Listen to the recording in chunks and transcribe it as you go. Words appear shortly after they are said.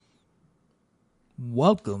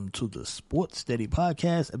Welcome to the Sports Steady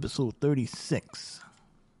Podcast, episode 36.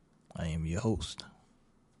 I am your host.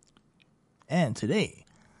 And today,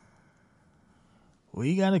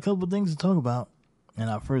 we got a couple things to talk about. In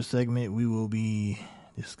our first segment, we will be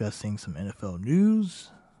discussing some NFL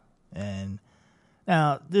news. And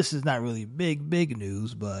now, this is not really big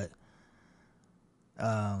news, but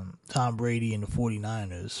Tom Brady and the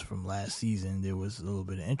 49ers from last season, there was a little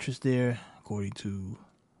bit of interest there, according to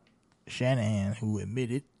Shanahan, who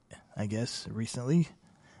admitted, I guess, recently.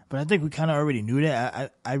 But I think we kind of already knew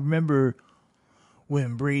that. I remember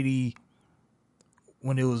when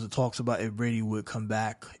there was talks about if Brady would come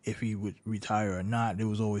back, if he would retire or not, there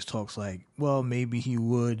was always talks like, well, maybe he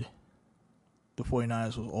would. The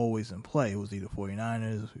 49ers was always in play. It was either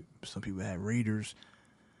 49ers, some people had Raiders,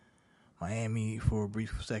 Miami for a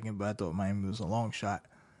brief second, but I thought Miami was a long shot.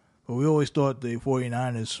 But we always thought the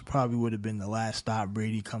 49ers probably would have been the last stop.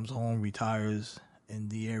 Brady comes home, retires in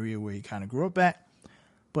the area where he kind of grew up at.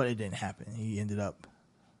 But it didn't happen. He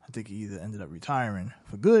either ended up retiring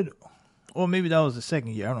for good, or maybe that was the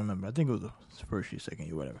second year. I don't remember. I think it was the first year, second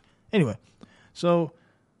year, whatever. Anyway, so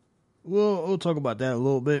we'll talk about that a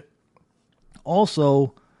little bit.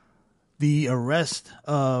 Also, the arrest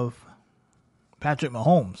of Patrick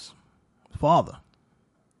Mahomes' father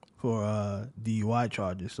for DUI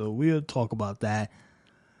charges. So we'll talk about that.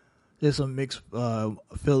 There's some mixed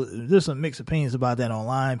opinions about that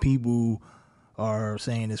online. People are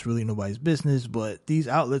saying it's really nobody's business, but these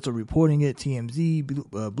outlets are reporting it.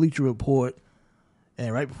 TMZ, Bleacher Report,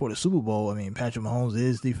 and right before the Super Bowl, I mean, Patrick Mahomes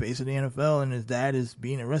is the face of the NFL, and his dad is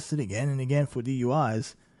being arrested again and again for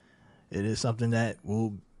DUIs. It is something that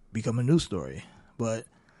will become a news story, but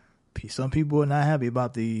some people are not happy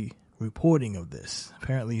about the reporting of this.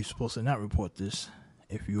 Apparently, you're supposed to not report this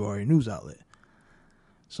if you are a news outlet.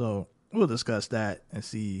 So we'll discuss that and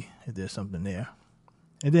see if there's something there.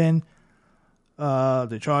 And then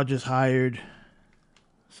the Chargers hired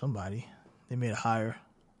somebody. They made a hire.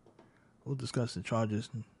 We'll discuss the Chargers.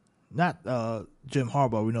 Not Jim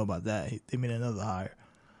Harbaugh. We know about that. They made another hire.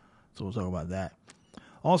 So we'll talk about that.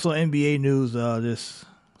 Also, NBA news. There's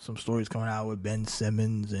some stories coming out with Ben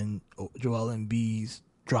Simmons and Joel Embiid's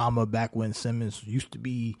drama back when Simmons used to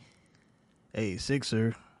be a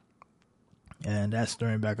Sixer, and that's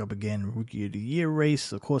stirring back up again. Rookie of the Year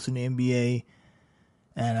race, of course, in the NBA,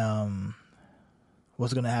 and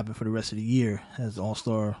what's going to happen for the rest of the year as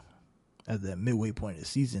All-Star at the midway point of the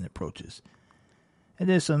season approaches. And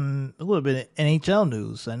there's a little bit of NHL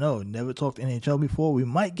news. I know, never talked NHL before. We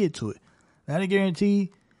might get to it. Not a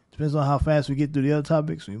guarantee. Depends on how fast we get through the other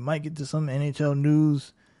topics. We might get to some NHL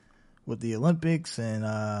news with the Olympics and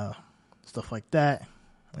stuff like that,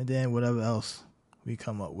 and then whatever else we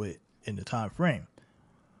come up with in the time frame.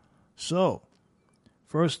 So,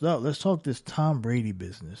 first up, let's talk this Tom Brady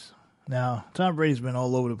business. Now, Tom Brady's been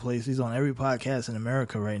all over the place. He's on every podcast in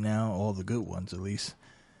America right now, all the good ones at least.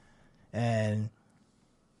 And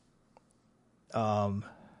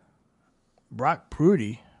Brock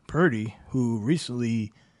Purdy, who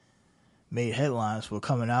recently made headlines for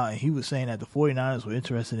coming out, and he was saying that the 49ers were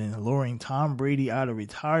interested in luring Tom Brady out of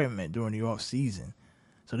retirement during the offseason.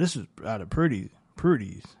 So this is out of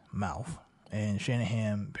Purdy's mouth, and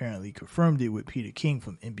Shanahan apparently confirmed it with Peter King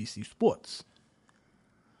from NBC Sports.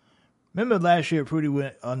 Remember last year, Purdy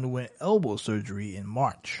underwent elbow surgery in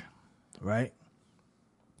March, right?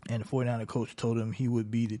 And the 49er coach told him he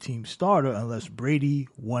would be the team starter unless Brady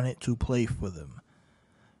wanted to play for them.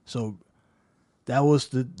 So that was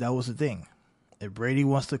the thing. If Brady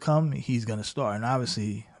wants to come, he's going to start. And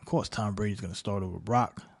obviously, of course, Tom Brady's going to start over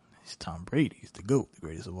Brock. He's Tom Brady. He's the GOAT, the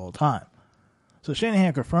greatest of all time. So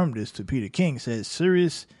Shanahan confirmed this to Peter King, said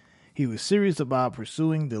he was serious about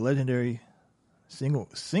pursuing the legendary signal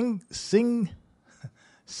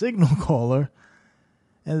caller,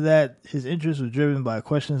 and that his interest was driven by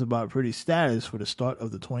questions about Purdy's status for the start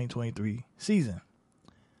of the 2023 season.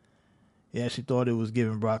 He actually thought it was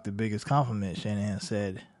giving Brock the biggest compliment, Shanahan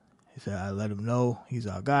said. He said, I let him know he's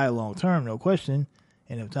our guy long term, no question.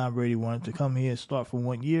 And if Tom Brady wanted to come here and start for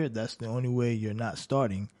 1 year, that's the only way you're not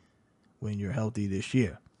starting when you're healthy this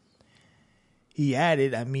year. He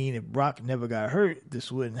added, I mean, if Brock never got hurt, this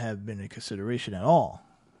wouldn't have been a consideration at all.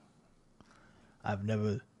 I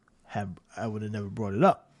would have never brought it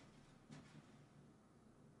up.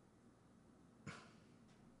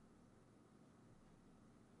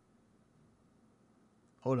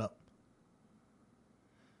 Hold up.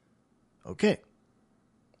 Okay.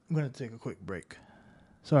 I'm going to take a quick break.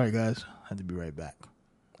 Sorry, guys. I had to be right back.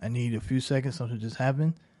 I need a few seconds. Something just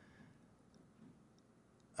happened.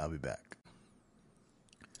 I'll be back.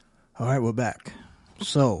 All right, we're back.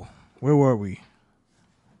 So, where were we?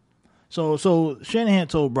 So Shanahan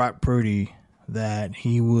told Brock Purdy that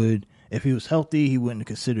he would, if he was healthy, he wouldn't have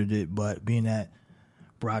considered it. But being that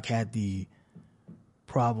Brock had the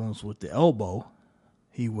problems with the elbow,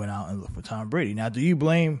 he went out and looked for Tom Brady. Now, do you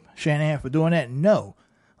blame Shanahan for doing that? No.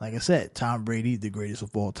 Like I said, Tom Brady, the greatest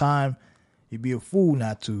of all time. You'd be a fool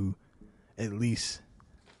not to at least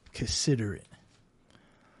consider it.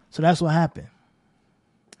 So that's what happened.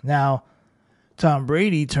 Now, Tom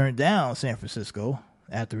Brady turned down San Francisco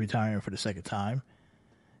after retiring for the second time,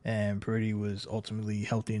 and Purdy was ultimately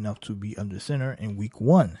healthy enough to be under center in week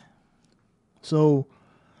 1. So,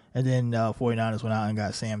 and then 49ers went out and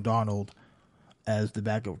got Sam Darnold as the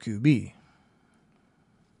backup QB.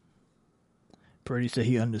 Purdy said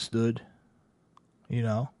he understood, you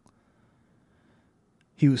know.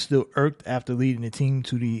 He was still irked after leading the team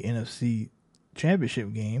to the NFC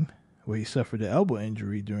Championship game where he suffered an elbow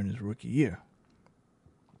injury during his rookie year.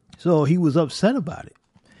 So he was upset about it,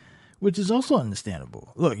 which is also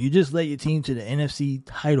understandable. Look, you just led your team to the NFC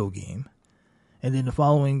title game, and then the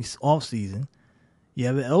following offseason, you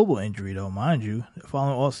have an elbow injury, though, mind you. The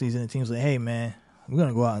following offseason, the team's like, hey, man, we're going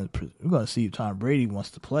to go out and we're going to see if Tom Brady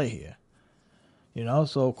wants to play here. You know,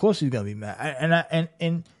 so of course he's going to be mad.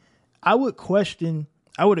 And I would have questioned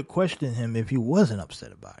him if he wasn't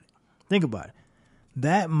upset about it. Think about it.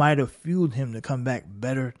 That might have fueled him to come back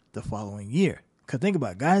better the following year. Because think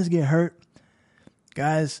about it. Guys get hurt.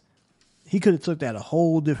 Guys, he could have took that a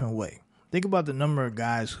whole different way. Think about the number of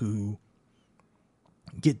guys who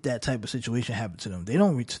get that type of situation happen to them. They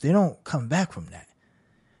don't come back from that.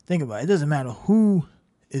 Think about it. It doesn't matter who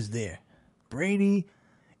is there. Brady,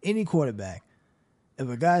 any quarterback. If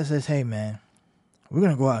a guy says, hey, man, we're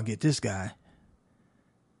going to go out and get this guy,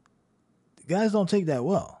 the guys don't take that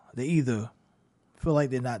well. They either feel like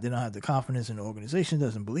they don't have the confidence in the organization,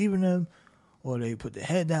 doesn't believe in them, or they put their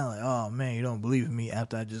head down like, oh, man, you don't believe in me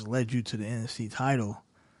after I just led you to the NFC title.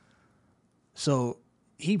 So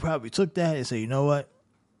he probably took that and said, you know what?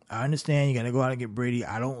 I understand you got to go out and get Brady.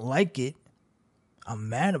 I don't like it. I'm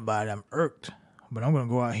mad about it. I'm irked. But I'm going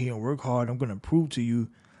to go out here and work hard. I'm going to prove to you.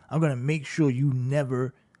 I'm going to make sure you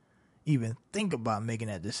never even think about making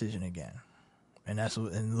that decision again. And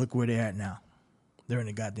look where they're at now. They're in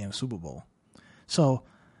the goddamn Super Bowl. So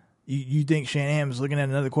you think Shanahan is looking at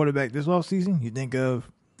another quarterback this offseason? You think I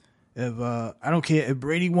don't care if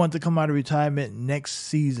Brady wanted to come out of retirement next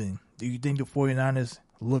season, do you think the 49ers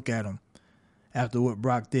look at him after what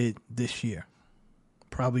Brock did this year?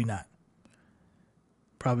 Probably not.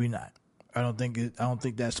 Probably not. I don't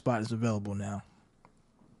think that spot is available now.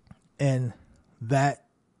 And that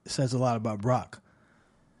says a lot about Brock.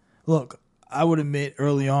 Look, I would admit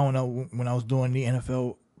early on when I was doing the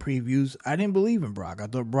NFL previews, I didn't believe in Brock. I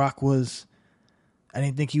thought I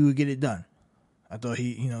didn't think he would get it done. I thought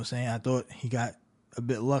I thought he got a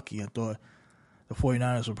bit lucky. I thought the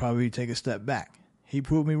 49ers would probably take a step back. He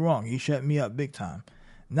proved me wrong. He shut me up big time.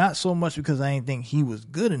 Not so much because I didn't think he was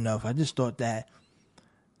good enough. I just thought that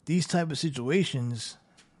these type of situations,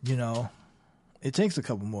 it takes a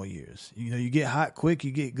couple more years. You get hot quick,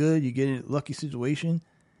 you get good, you get a lucky situation.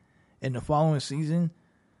 In the following season,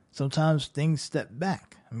 sometimes things step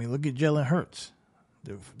back. I mean, look at Jalen Hurts.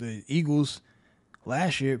 The Eagles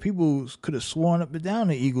last year, people could have sworn up and down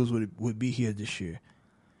the Eagles would be here this year.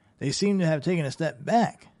 They seem to have taken a step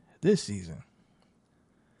back this season.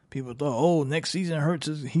 People thought, next season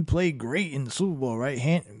Hurts, he played great in the Super Bowl,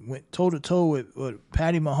 right? Went toe-to-toe with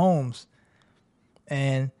Patty Mahomes.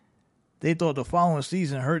 And they thought the following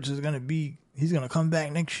season Hurts he's going to come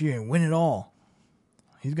back next year and win it all.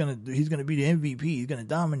 He's gonna be the MVP. He's gonna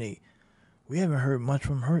dominate. We haven't heard much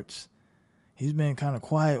from Hurts. He's been kind of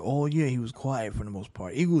quiet all year. He was quiet for the most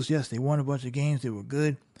part. Eagles, yes, they won a bunch of games. They were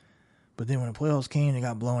good. But then when the playoffs came, they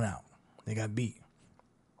got blown out. They got beat.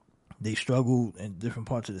 They struggled in different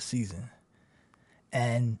parts of the season.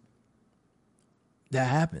 And that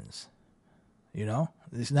happens.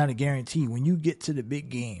 It's not a guarantee. When you get to the big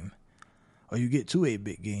game, or you get to a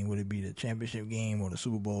big game, whether it be the championship game or the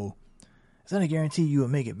Super Bowl, it's not a guarantee you will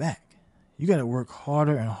make it back. You got to work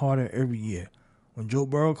harder and harder every year. When Joe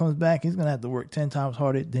Burrow comes back, he's going to have to work 10 times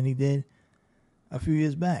harder than he did a few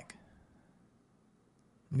years back.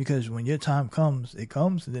 Because when your time comes, it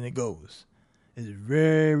comes and then it goes. It's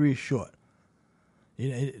very short.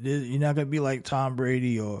 You're not going to be like Tom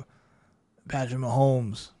Brady or Patrick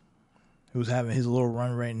Mahomes, who's having his little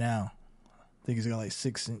run right now. I think he's got like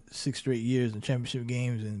six straight years in championship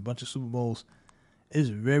games and a bunch of Super Bowls. It's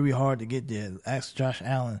very hard to get there. Ask Josh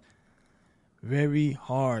Allen. Very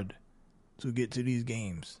hard to get to these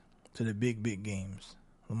games, to the big, big games.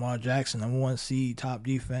 Lamar Jackson, number 1 seed, top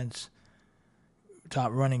defense,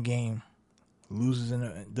 top running game. loses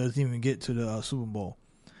doesn't even get to the Super Bowl.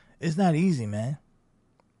 It's not easy, man.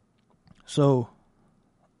 So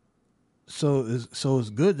it's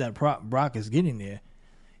good that Brock is getting there.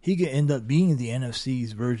 He could end up being the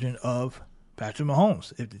NFC's version of Patrick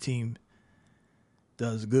Mahomes if the team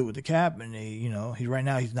does good with the cap, and he's right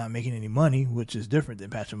now he's not making any money, which is different than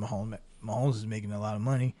Patrick Mahomes. Mahomes is making a lot of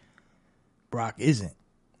money. Brock isn't.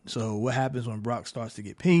 So what happens when Brock starts to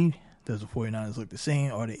get paid? Does the 49ers look the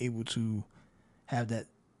same? Are they able to have that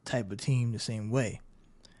type of team the same way?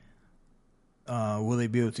 Will they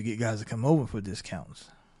be able to get guys to come over for discounts?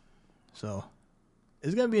 So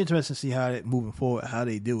it's going to be interesting to see how they moving forward, how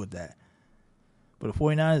they deal with that. But the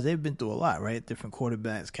 49ers, they've been through a lot, right? Different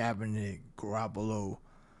quarterbacks, Kaepernick, Garoppolo,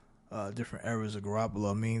 different eras of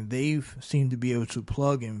Garoppolo. I mean, they've seemed to be able to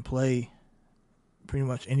plug and play pretty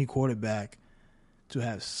much any quarterback to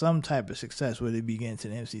have some type of success, whether they be getting to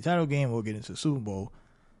the NFC title game or get into the Super Bowl.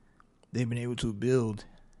 They've been able to build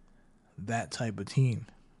that type of team.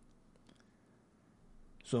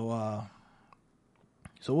 So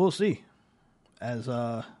we'll see. As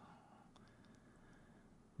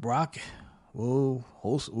Brock will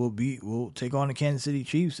take on the Kansas City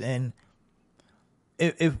Chiefs, and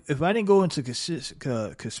if I didn't go into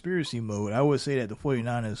conspiracy mode, I would say that the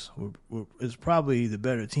 49ers is probably the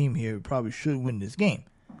better team here. Probably should win this game,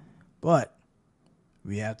 but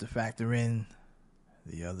we have to factor in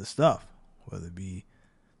the other stuff, whether it be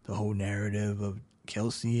the whole narrative of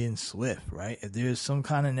Kelce and Swift, right? If there's some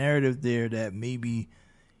kind of narrative there that maybe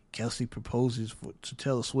Kelce proposes to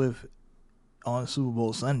Taylor Swift on Super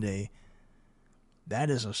Bowl Sunday, that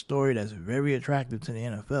is a story that's very attractive to the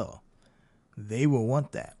NFL. They will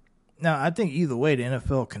want that. Now, I think either way, the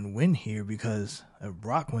NFL can win here, because if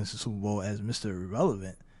Brock wins the Super Bowl as Mr.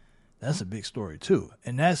 Irrelevant, that's a big story too.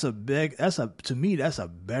 And to me, that's a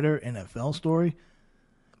better NFL story,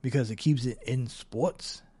 because it keeps it in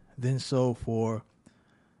sports than so for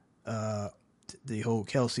the whole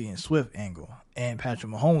Kelce and Swift angle. And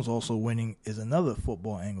Patrick Mahomes also winning is another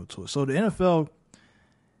football angle to it. So the NFL,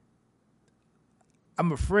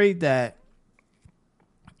 I'm afraid that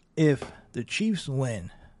if the Chiefs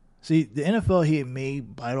win, see, the NFL here may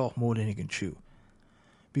bite off more than it can chew.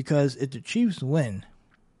 Because if the Chiefs win,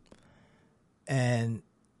 and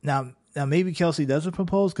now maybe Kelce doesn't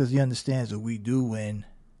propose because he understands that we do win,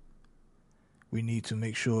 we need to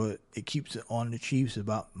make sure it keeps it on the Chiefs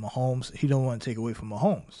about Mahomes. He don't want to take away from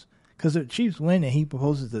Mahomes. Because if the Chiefs win and he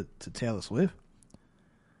proposes to Taylor Swift,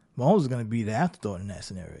 Mahomes is going to be the afterthought in that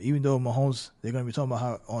scenario. Even though Mahomes, they're going to be talking about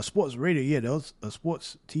how on sports radio, those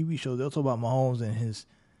sports TV shows, they'll talk about Mahomes and his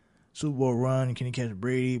Super Bowl run, can he catch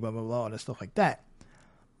Brady, blah, blah, blah, all that stuff like that.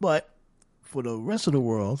 But for the rest of the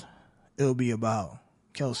world, it'll be about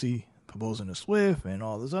Kelce proposing to Swift and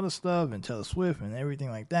all this other stuff and Taylor Swift and everything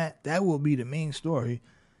like that. That will be the main story,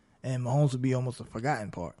 and Mahomes will be almost a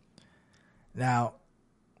forgotten part. Now,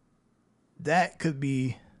 that could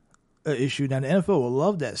be an issue. Now, the NFL will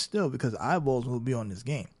love that still, because eyeballs will be on this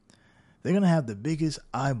game. They're going to have the biggest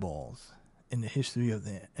eyeballs in the history of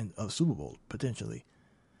Super Bowl, potentially,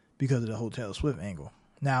 because of the whole Taylor Swift angle.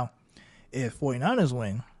 Now, if 49ers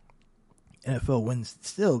win, NFL wins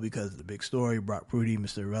still because of the big story. Brock Purdy,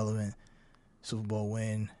 Mr. Irrelevant, Super Bowl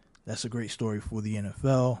win. That's a great story for the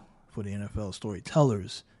NFL, for the NFL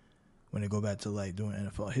storytellers when they go back to like doing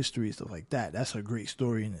NFL history, stuff like that. That's a great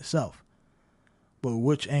story in itself. But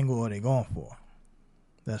which angle are they going for?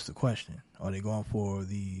 That's the question. Are they going for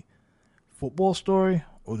the football story,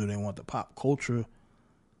 or do they want the pop culture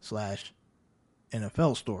 /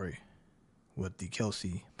 NFL story with the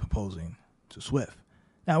Kelce proposing to Swift?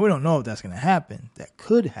 Now, we don't know if that's going to happen. That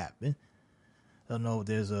could happen. I don't know if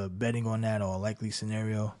there's a betting on that or a likely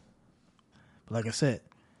scenario. But like I said,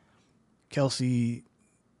 Kelce,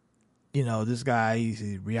 this guy, he's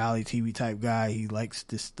a reality TV type guy. He likes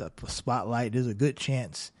this spotlight. There's a good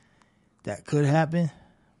chance that could happen.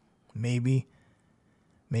 Maybe.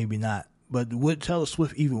 Maybe not. But would Taylor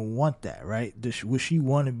Swift even want that, right? Would she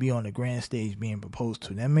want to be on the grand stage being proposed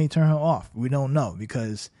to? That may turn her off. We don't know,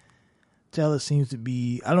 because Taylor seems to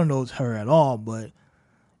be, I don't know it's her at all, but,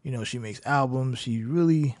 she makes albums. She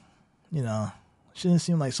really, she doesn't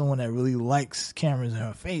seem like someone that really likes cameras in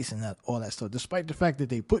her face and all that stuff. Despite the fact that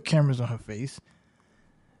they put cameras on her face,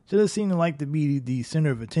 she doesn't seem to like to be the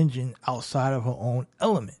center of attention outside of her own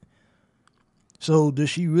element. So does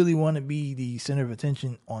she really want to be the center of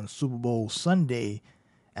attention on Super Bowl Sunday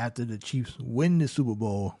after the Chiefs win the Super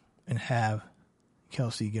Bowl and have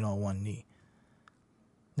Kelce get on one knee?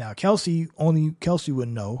 Now, Kelce would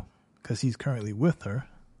know, because he's currently with her.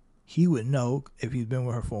 He would know if he's been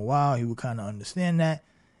with her for a while. He would kind of understand that.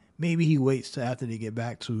 Maybe he waits till after they get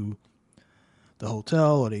back to the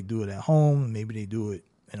hotel or they do it at home. Maybe they do it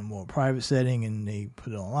in a more private setting and they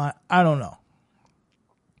put it online. I don't know.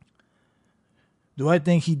 Do I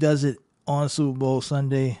think he does it on Super Bowl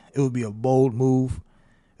Sunday? It would be a bold move.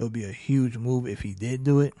 It would be a huge move if he did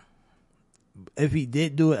do it. If he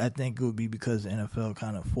did do it, I think it would be because the NFL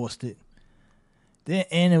kind of forced it.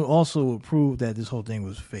 And it also would prove that this whole thing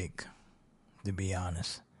was fake, to be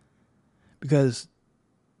honest. Because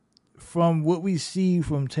from what we see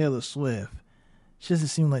from Taylor Swift, she doesn't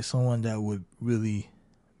seem like someone that would really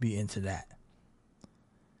be into that.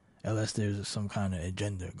 Unless there's some kind of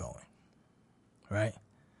agenda going. Right?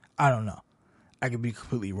 I don't know. I could be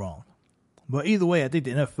completely wrong. But either way, I think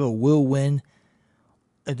the NFL will win.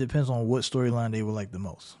 It depends on what storyline they would like the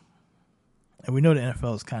most. And we know the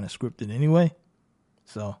NFL is kind of scripted anyway.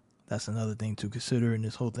 So that's another thing to consider in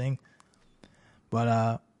this whole thing.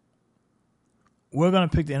 But we're going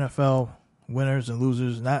to pick the NFL winners and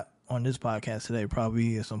losers. Not on this podcast today.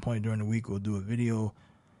 Probably at some point during the week we'll do a video.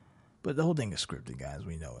 But the whole thing is scripted, guys.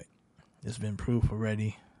 We know it. It's been proof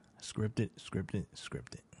already. Scripted.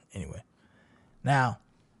 Anyway. Now,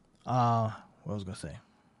 what was I going to say?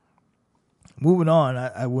 Moving on,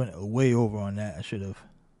 I went way over on that. I should have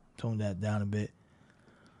toned that down a bit.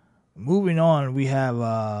 Moving on, we have,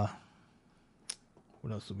 what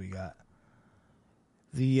else do we got?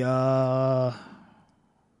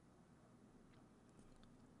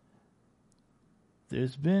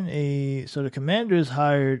 There's been so the Commanders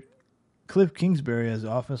hired Cliff Kingsbury as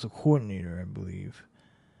the offensive coordinator, I believe.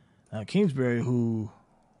 Kingsbury, who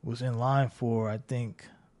was in line for, I think,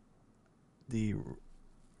 the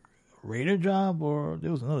Raider job, or there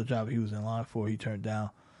was another job he was in line for he turned down.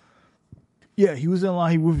 Yeah, he was in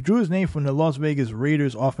line. He withdrew his name from the Las Vegas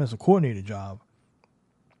Raiders offensive coordinator job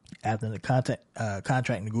after the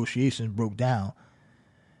contract negotiations broke down.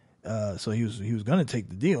 So he was going to take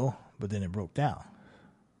the deal, but then it broke down.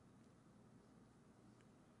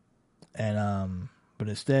 And but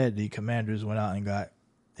instead the Commanders went out and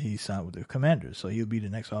he signed with the Commanders, so he'll be the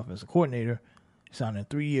next offensive coordinator. He signed a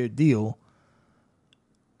 3-year deal.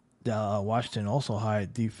 Washington also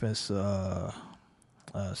hired defense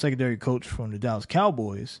secondary coach from the Dallas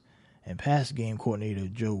Cowboys and pass game coordinator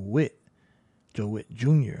Joe Witt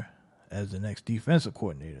Jr. as the next defensive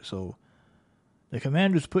coordinator. So the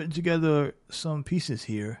Commanders putting together some pieces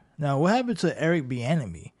here. Now, what happened to Eric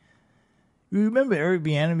Bieniemy? You remember Eric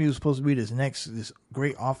Bieniemy was supposed to be this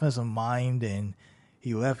great offensive mind, and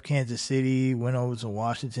he left Kansas City, went over to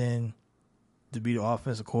Washington to be the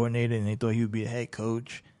offensive coordinator, and they thought he would be the head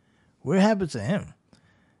coach. What happened to him?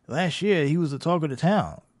 Last year, he was the talk of the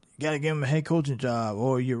town. You got to give him a head coaching job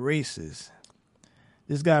or you're racist.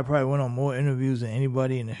 This guy probably went on more interviews than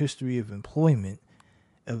anybody in the history of employment.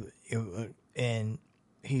 And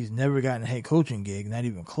he's never gotten a head coaching gig, not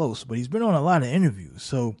even close. But he's been on a lot of interviews.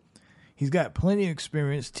 So he's got plenty of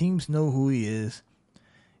experience. Teams know who he is.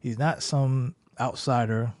 He's not some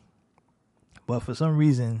outsider. But for some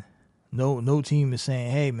reason, no team is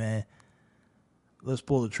saying, hey, man, let's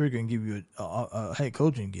pull the trigger and give you a head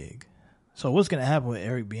coaching gig. So what's going to happen with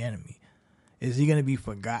Eric Bieniemy? Is he going to be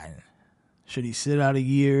forgotten? Should he sit out a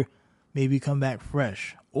year, maybe come back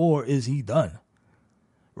fresh? Or is he done?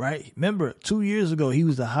 Right? Remember, 2 years ago, he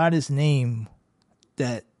was the hottest name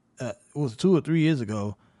that was 2 or 3 years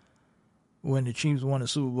ago when the Chiefs won the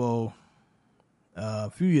Super Bowl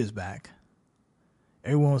a few years back.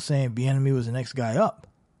 Everyone was saying Bieniemy was the next guy up.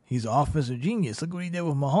 He's an offensive genius. Look what he did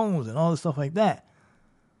with Mahomes and all this stuff like that.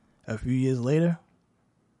 A few years later,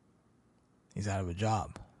 he's out of a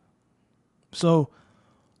job. So,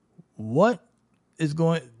 this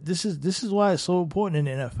is why it's so important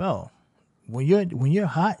in the NFL. When you're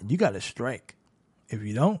hot, you got to strike. If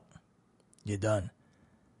you don't, you're done.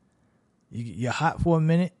 You're hot for a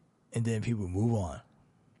minute, and then people move on.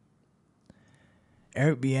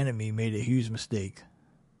 Eric Bieniemy made a huge mistake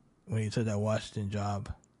when he took that Washington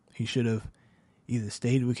job. He should have either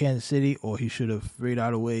stayed with Kansas City or he should have figured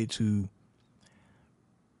out a way to,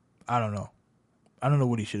 I don't know. I don't know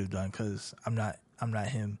what he should have done because I'm not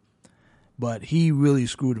him. But he really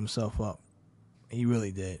screwed himself up. He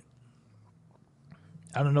really did.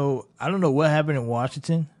 I don't know what happened in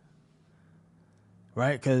Washington,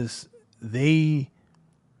 right? Because they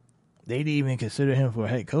didn't even consider him for a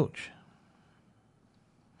head coach.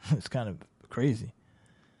 It's kind of crazy.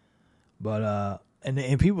 But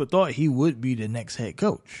and people thought he would be the next head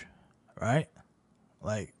coach, right?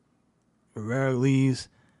 Like Rivera leaves,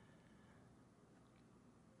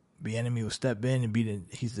 Bieniemy will step in and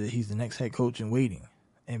he's the next head coach in waiting.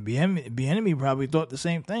 And Bieniemy probably thought the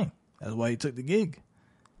same thing. That's why he took the gig.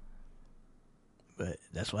 But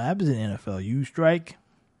that's what happens in the NFL. You strike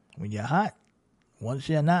when you're hot, once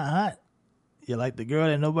you're not hot, you're like the girl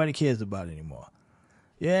that nobody cares about anymore.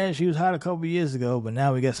 Yeah, she was hot a couple years ago, but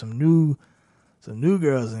now we got some new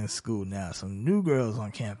girls in school now, some new girls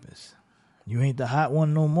on campus. You ain't the hot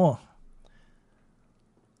one no more.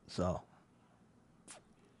 So,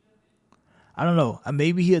 I don't know.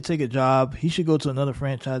 Maybe he'll take a job. He should go to another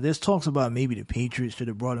franchise. There's talks about maybe the Patriots should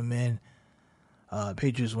have brought him in.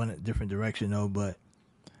 Patriots went a different direction though, but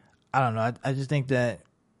I don't know. I just think that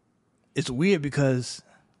it's weird because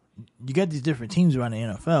you got these different teams around the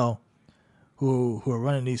NFL who are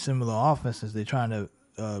running these similar offenses. They're trying to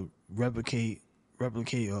replicate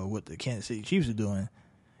what the Kansas City Chiefs are doing.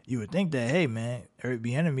 You would think that, hey man, Eric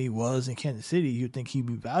Bieniemy was in Kansas City. You'd think he'd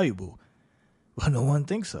be valuable, but no one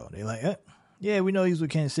thinks so. They're like, yeah, we know he's with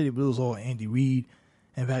Kansas City, but it was all Andy Reid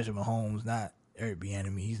and Patrick Mahomes, not Eric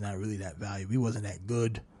Bieniemy. He's not really that valuable. He wasn't that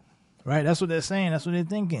good, right? That's what they're saying. That's what they're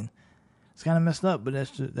thinking. It's kind of messed up, but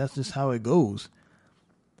that's just how it goes.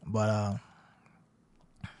 But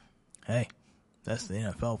hey, that's the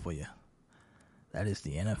NFL for you. That is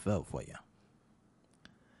the NFL for you.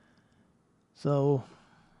 So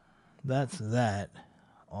that's that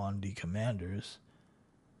on the Commanders.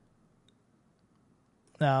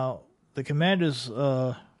 Now, the Commanders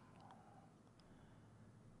now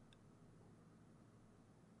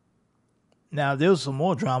there was some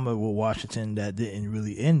more drama with Washington that didn't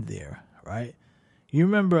really end there, right? You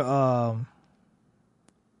remember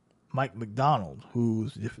Mike McDonald,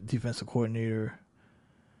 who's the defensive coordinator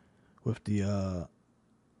with the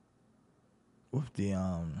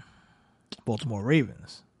Baltimore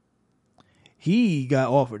Ravens. He got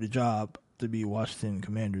offered the job to be Washington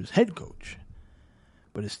Commanders head coach,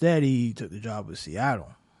 but instead he took the job with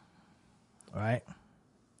Seattle. Right?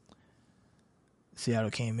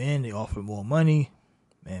 Seattle came in, they offered more money,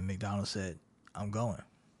 and McDonald said, "I'm going."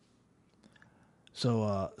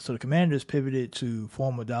 So the Commanders pivoted to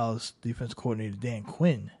former Dallas defensive coordinator Dan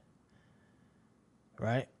Quinn.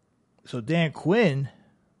 Right? So Dan Quinn.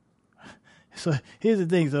 So here's the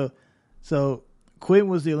thing. So Quinn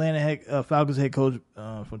was the Atlanta Falcons head coach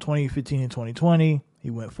from 2015 and 2020.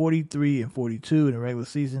 He went 43-42 in the regular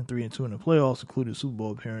season, 3-2 in the playoffs, including a Super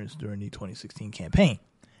Bowl appearance during the 2016 campaign.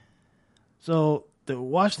 So the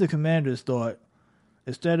Washington Commanders thought,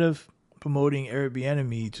 instead of promoting Eric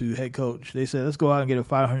Bieniemy to head coach, they said, let's go out and get a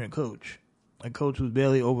 500 coach. A coach who's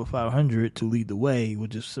barely over 500 to lead the way,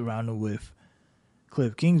 which is surrounded with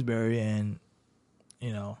Cliff Kingsbury and,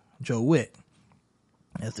 Joe Witt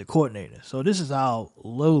as the coordinator. So this is how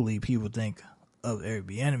lowly people think of Eric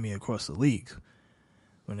Bieniemy across the league.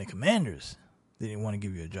 When the Commanders didn't want to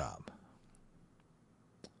give you a job.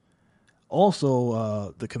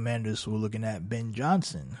 Also, the Commanders were looking at Ben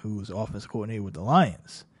Johnson, who was offensive coordinator with the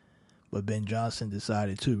Lions. But Ben Johnson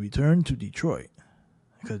decided to return to Detroit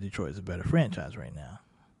because Detroit is a better franchise right now.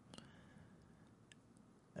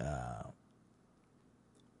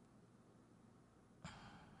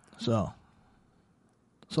 So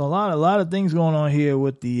a lot of things going on here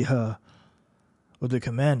with the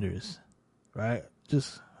Commanders, right?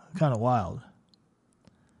 Just kind of wild.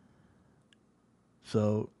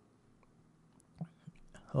 So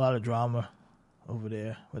a lot of drama over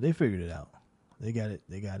there, but they figured it out. They got it.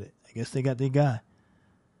 I guess they got their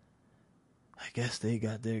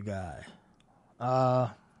guy.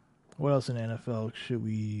 What else in the NFL should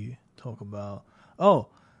we talk about? Oh,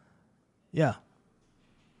 yeah.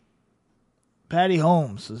 Patty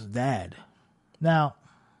Holmes' dad. Now,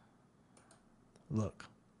 look.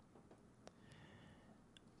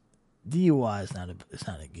 DUI is not a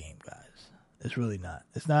game, guys. It's really not.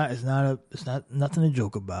 It's not nothing to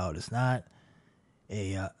joke about. It's not not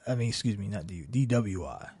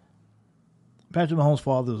DWI. Patrick Mahomes'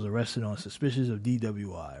 father was arrested on suspicions of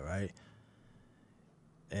DWI, right?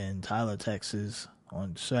 In Tyler, Texas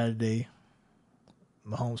on Saturday.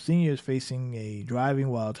 Mahomes Sr. is facing a driving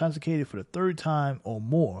while intoxicated for the third time or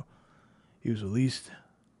more. He was released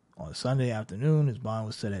on Sunday afternoon. His bond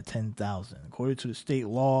was set at $10,000. According to the state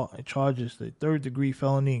law, it charges the third-degree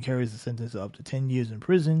felony and carries a sentence of up to 10 years in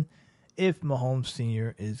prison if Mahomes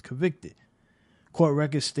Sr. is convicted. Court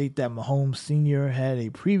records state that Mahomes Sr. had a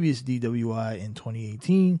previous DWI in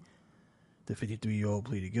 2018. The 53-year-old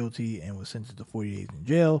pleaded guilty and was sentenced to 40 days in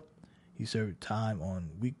jail. He served time on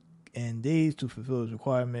weekend days to fulfill his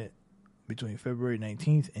requirement between February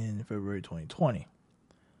 19th and February 2020.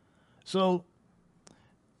 So,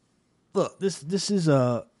 look, this is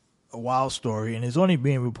a wild story, and it's only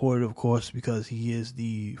being reported, of course, because he is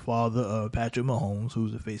the father of Patrick Mahomes,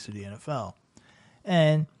 who's the face of the NFL.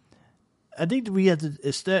 And I think that we have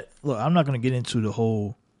to look, I'm not going to get into the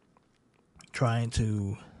whole trying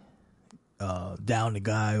to down the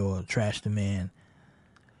guy or trash the man.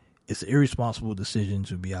 It's an irresponsible decision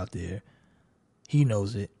to be out there. He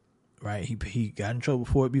knows it, right? He got in trouble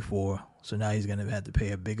for it before, so now he's going to have to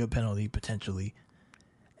pay a bigger penalty potentially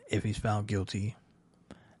if he's found guilty.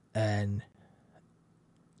 And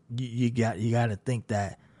you got to think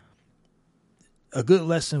that a good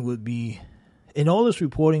lesson would be in all this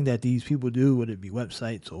reporting that these people do, whether it be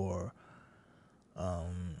websites or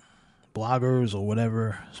bloggers or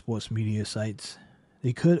whatever, sports media sites,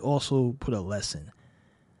 they could also put a lesson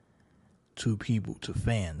to people, to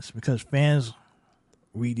fans, because fans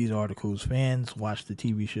read these articles, fans watch the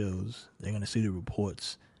TV shows, they're going to see the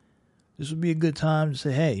reports. This would be a good time to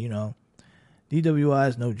say, hey, DWI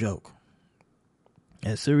is no joke. It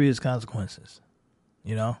has serious consequences,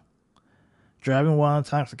 Driving while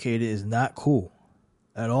intoxicated is not cool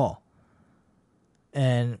at all.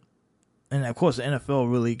 And of course the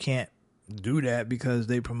NFL really can't do that because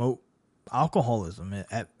they promote alcoholism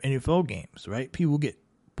at NFL games, right? People get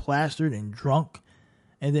plastered and drunk,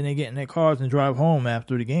 and then they get in their cars and drive home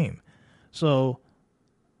after the game. So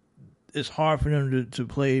it's hard for them to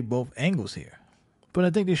play both angles here. But I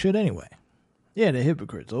think they should anyway. Yeah, they're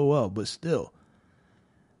hypocrites. Oh well, but still.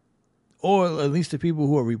 Or at least the people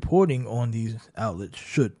who are reporting on these outlets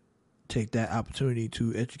should take that opportunity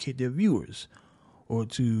to educate their viewers, or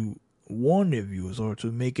to warn their viewers, or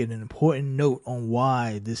to make it an important note on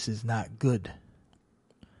why this is not good.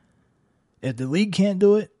 If the league can't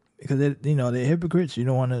do it, because they're hypocrites, you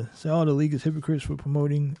don't want to say, oh, the league is hypocrites for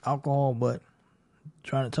promoting alcohol, but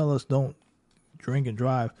trying to tell us don't drink and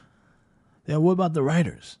drive. Then what about the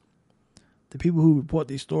writers? The people who report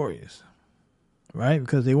these stories, right?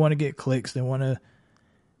 Because they want to get clicks. They want to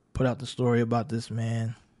put out the story about this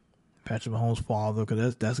man, Patrick Mahomes' father,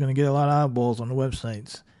 because that's going to get a lot of eyeballs on the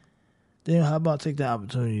websites. Then how about take the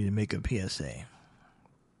opportunity to make a PSA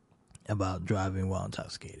about driving while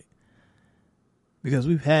intoxicated? Because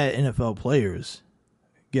we've had NFL players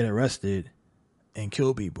get arrested and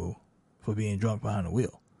kill people for being drunk behind the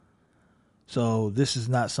wheel. So this is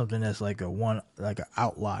not something that's like an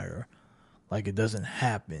outlier, like it doesn't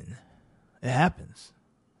happen. It happens,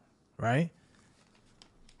 right?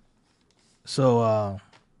 So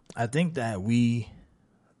I think that we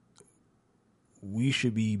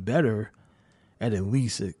should be better at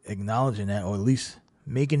least acknowledging that, or at least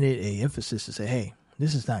making it an emphasis to say, hey,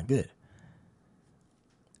 this is not good.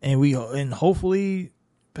 And hopefully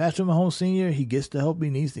Patrick Mahomes Sr., he gets the help he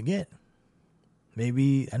needs to get.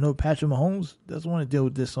 Maybe, I know Patrick Mahomes doesn't want to deal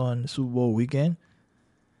with this on Super Bowl weekend.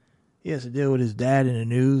 He has to deal with his dad in the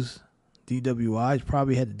news. DWI, he's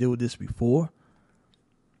probably had to deal with this before.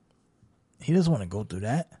 He doesn't want to go through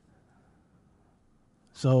that.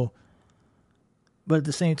 So, but at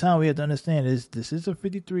the same time, we have to understand this is a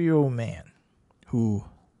 53-year-old man who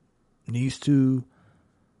needs to,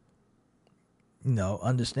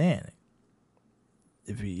 understand it.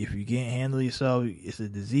 If you can't handle yourself, it's a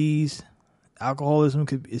disease. Alcoholism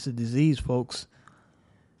it's a disease, folks.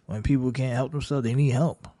 When people can't help themselves, they need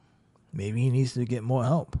help. Maybe he needs to get more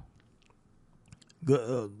help.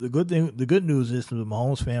 The good news is to the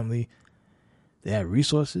Mahomes family, they have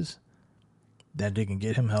resources that they can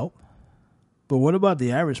get him help. But what about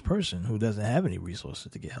the average person who doesn't have any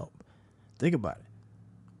resources to get help? Think about it.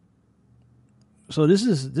 So this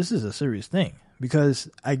is a serious thing, because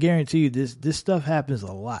I guarantee you this stuff happens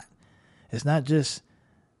a lot. It's not just,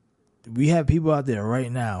 we have people out there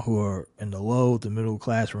right now who are in the low to middle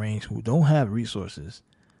class range who don't have resources,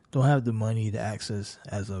 don't have the money to access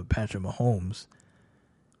as a Patrick Mahomes,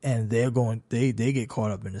 and they get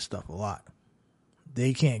caught up in this stuff a lot.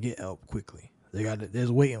 They can't get help quickly.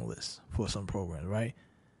 There's waiting lists for some programs, right?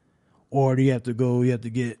 Or you have to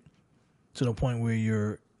get to the point where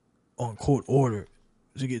you're on court order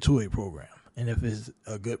to get to a program, and if it's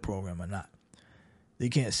a good program or not. They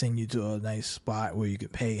can't send you to a nice spot where you can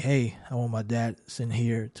pay, hey, I want my dad sent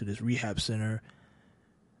here to this rehab center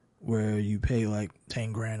where you pay like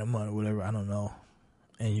 $10,000 a month or whatever, I don't know,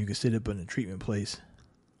 and you can sit up in a treatment place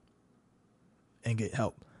and get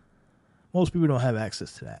help. Most people don't have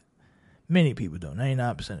access to that. Many people don't.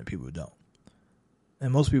 99% of people don't.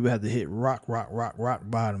 And most people have to hit rock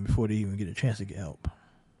bottom before they even get a chance to get help.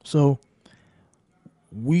 So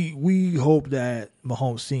we hope that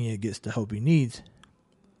Mahomes Sr. gets the help he needs,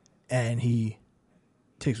 and he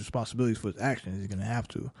takes responsibilities for his actions. He's going to have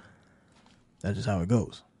to. That's just how it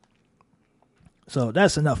goes. So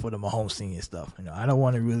that's enough for the Mahomes Sr. stuff. I don't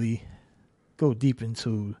want to really go deep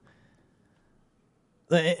into.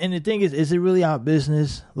 And the thing is it really our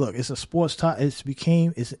business? Look, it's a sports talk.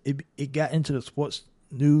 It got into the sports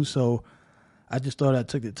news, so I just thought I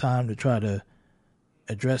took the time to try to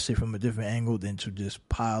address it from a different angle than to just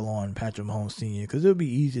pile on Patrick Mahomes Sr. Because it would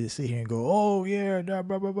be easy to sit here and go, oh, yeah, blah,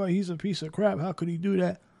 blah, blah, blah, he's a piece of crap. How could he do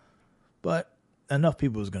that? But enough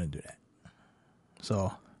people is going to do that.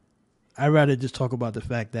 So I'd rather just talk about the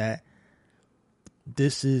fact that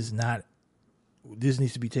this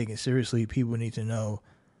needs to be taken seriously. People need to know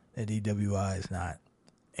that DWI is not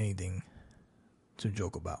anything to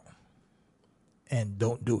joke about. And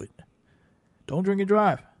don't do it. Don't drink and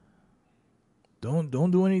drive. Don't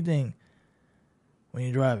do anything when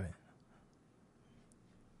you're driving.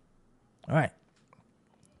 All right.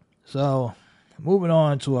 So, moving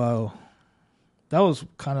on to that was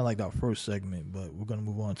kind of like our first segment, but we're going to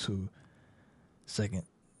move on to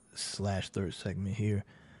second/third segment here.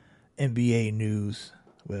 NBA news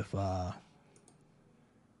with, I'm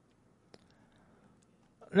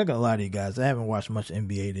not going to lie to you guys, I haven't watched much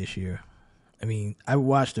NBA this year. I mean, I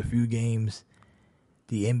watched a few games.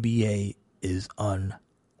 The NBA is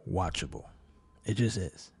unwatchable. It just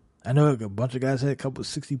is. I know a bunch of guys had a couple of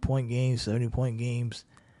 60-point games, 70-point games.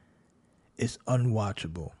 It's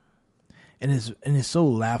unwatchable. And it's so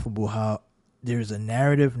laughable how there's a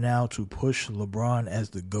narrative now to push LeBron as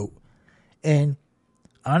the GOAT. And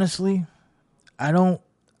honestly, I'm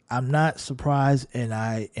not surprised, and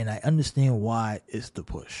I understand why it's the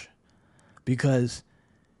push. Because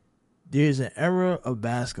there's an era of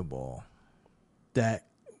basketball that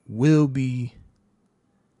will be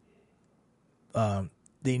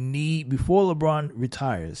before LeBron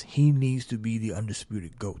retires, he needs to be the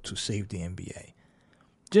undisputed GOAT to save the NBA.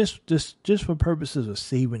 Just for purposes of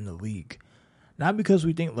saving the league. Not because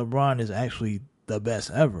we think LeBron is actually the best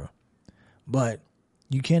ever, but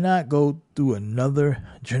you cannot go through another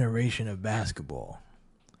generation of basketball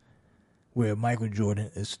where Michael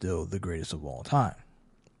Jordan is still the greatest of all time.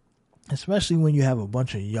 Especially when you have a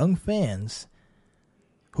bunch of young fans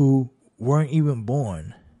who weren't even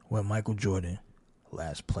born when Michael Jordan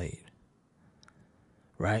last played.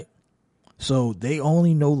 Right? So they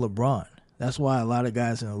only know LeBron. That's why a lot of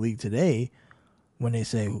guys in the league today, when they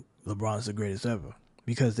say LeBron's the greatest ever,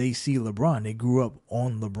 because they see LeBron. They grew up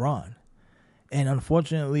on LeBron. And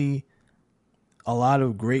unfortunately, a lot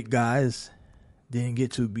of great guys their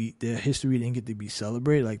history didn't get to be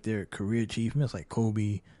celebrated, like their career achievements, like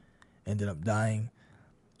Kobe ended up dying.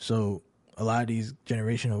 So a lot of these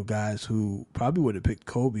generational guys who probably would have picked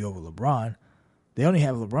Kobe over LeBron, they only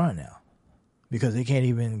have LeBron now because they can't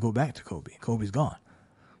even go back to Kobe. Kobe's gone.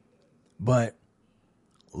 But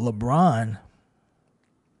LeBron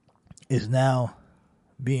is now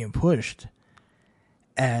being pushed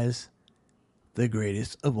as the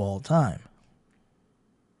greatest of all time.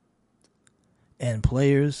 And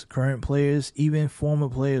players, current players, even former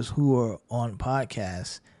players who are on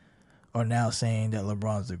podcasts are now saying that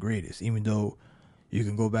LeBron's the greatest, even though you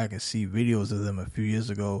can go back and see videos of them a few years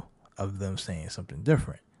ago of them saying something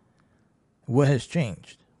different. What has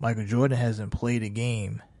changed? Michael Jordan hasn't played a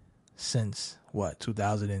game since,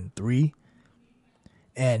 2003?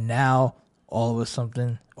 And now, all of a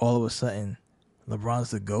sudden,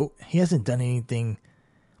 LeBron's the GOAT. He hasn't done anything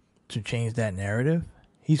to change that narrative.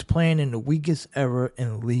 He's playing in the weakest era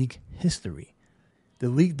in league history. The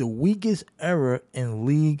weakest era in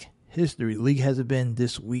league history. The league hasn't been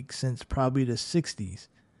this weak since probably the 60s.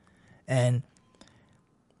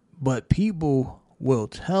 But people will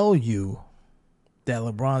tell you that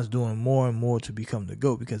LeBron's doing more and more to become the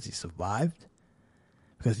GOAT because he survived,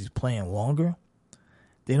 because he's playing longer.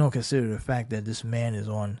 They don't consider the fact that this man is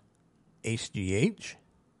on HGH.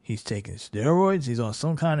 He's taking steroids. He's on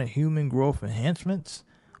some kind of human growth enhancements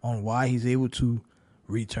on why he's able to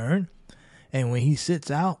return. And when he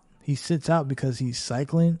sits out because he's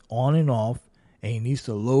cycling on and off, and he needs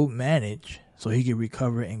to load manage so he can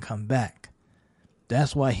recover and come back.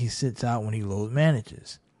 That's why he sits out when he load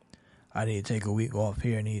manages. I need to take a week off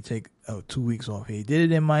here. I need to take 2 weeks off here. He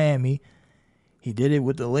did it in Miami. He did it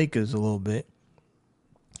with the Lakers a little bit.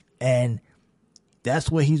 And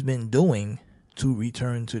that's what he's been doing to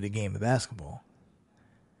return to the game of basketball.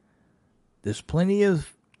 There's plenty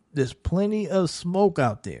of smoke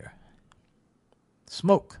out there.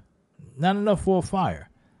 Smoke. Not enough for a fire.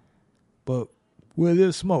 But where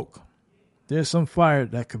there's smoke, there's some fire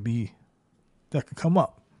that could come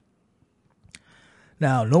up.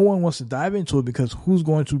 Now, no one wants to dive into it because who's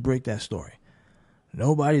going to break that story?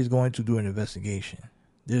 Nobody's going to do an investigation.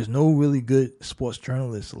 There's no really good sports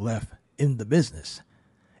journalists left in the business.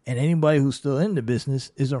 And anybody who's still in the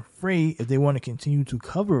business is afraid if they want to continue to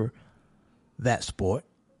cover that sport,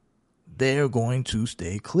 they're going to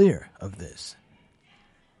stay clear of this.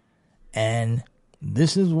 And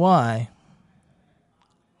this is why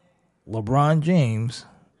LeBron James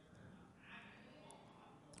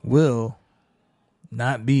will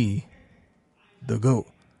not be the GOAT.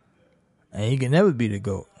 And he can never be the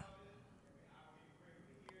GOAT.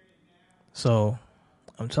 So,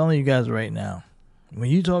 I'm telling you guys right now, when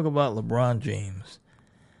you talk about LeBron James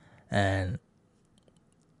and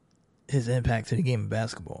his impact to the game of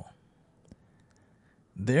basketball,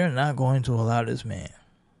 they're not going to allow this man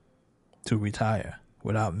to retire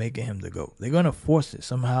without making him the GOAT. They're going to force it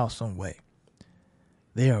somehow, some way.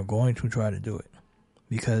 They are going to try to do it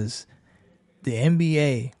because the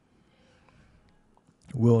NBA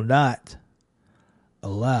will not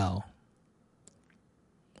allow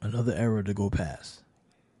another era to go past.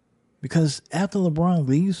 Because after LeBron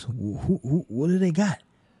leaves, what do they got?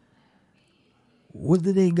 What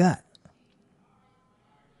do they got?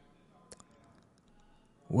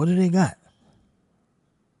 What do they got?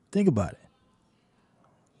 Think about it.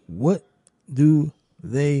 What do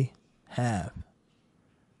they have?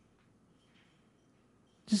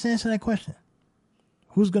 Just answer that question.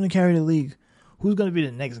 Who's going to carry the league? Who's going to be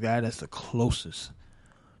the next guy that's the closest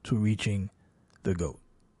to reaching the GOAT?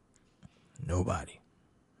 Nobody.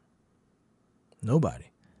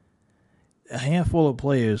 A handful of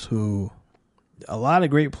players who, a lot of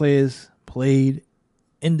great players played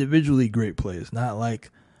individually great players, not like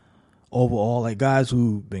overall, like guys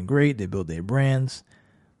who've been great, they built their brands.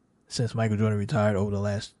 Since Michael Jordan retired over the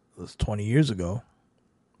last 20 years ago,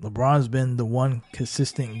 LeBron's been the one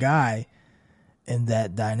consistent guy in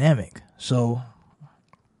that dynamic. So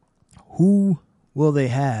who will they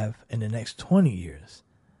have in the next 20 years?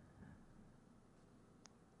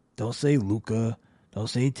 Don't say Luka. Don't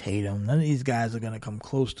say Tatum. None of these guys are going to come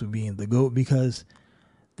close to being the GOAT because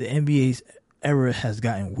the NBA's era has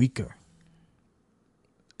gotten weaker.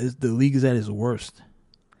 The league is at its worst.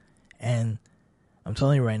 And I'm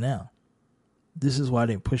telling you right now, this is why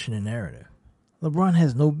they're pushing the narrative. LeBron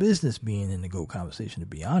has no business being in the GOAT conversation, to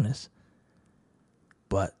be honest.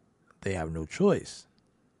 But they have no choice.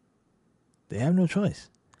 They have no choice.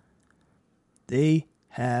 They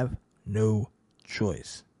have no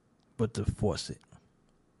choice but to force it.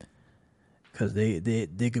 Because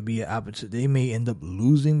they could be an opportunity. They may end up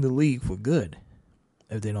losing the league for good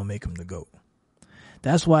if they don't make him the GOAT.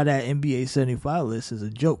 That's why that NBA 75 list is a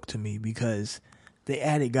joke to me, because they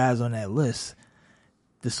added guys on that list.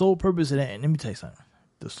 The sole purpose of that, and let me tell you something.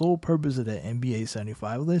 The sole purpose of that NBA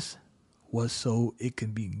 75 list was so it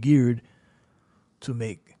could be geared to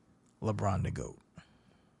make LeBron the GOAT.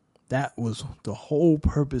 That was the whole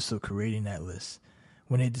purpose of creating that list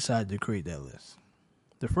when they decided to create that list.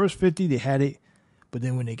 The first 50, they had it, but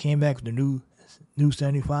then when they came back with the new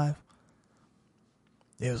 75,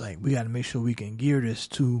 they was like, we got to make sure we can gear this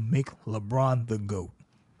to make LeBron the GOAT.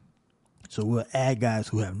 So we'll add guys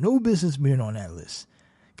who have no business being on that list.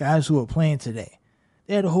 Guys who are playing today.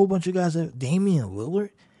 They had a whole bunch of guys. Damian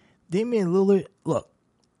Lillard, look,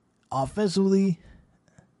 offensively,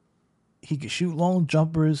 he could shoot long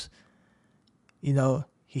jumpers. You know,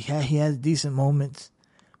 he has decent moments.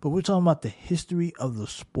 But we're talking about the history of the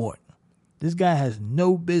sport. This guy has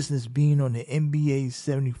no business being on the NBA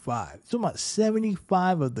 75. We're talking about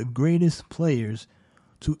 75 of the greatest players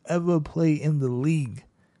to ever play in the league.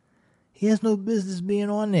 He has no business being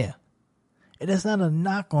on there. And that's not a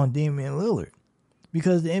knock on Damian Lillard,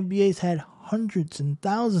 because the NBA's had hundreds and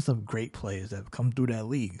thousands of great players that have come through that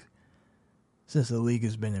league since the league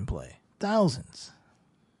has been in play. Thousands.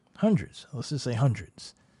 Hundreds. Let's just say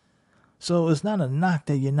hundreds. So it's not a knock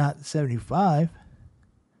that you're not 75.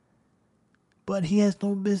 But he has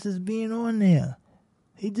no business being on there.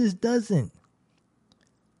 He just doesn't.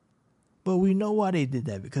 But we know why they did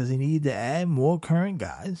that, because they needed to add more current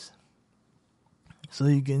guys so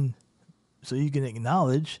you can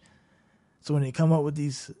acknowledge. So when they come up with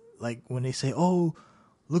these, like when they say, oh,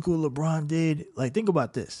 look what LeBron did. Like, think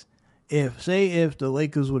about this. If the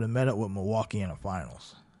Lakers would have met up with Milwaukee in the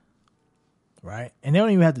finals, right? And they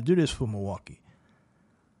don't even have to do this for Milwaukee.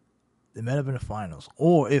 They met up in the finals.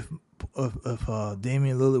 Or if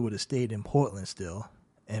Damian Lillard would have stayed in Portland still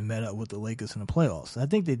and met up with the Lakers in the playoffs. I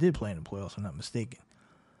think they did play in the playoffs, if I'm not mistaken.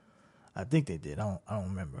 I think they did. I don't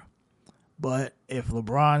remember. But if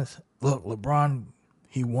LeBron,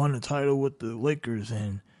 he won the title with the Lakers,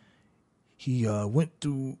 and he went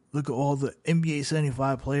through, look at all the NBA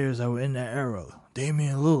 75 players that were in that era.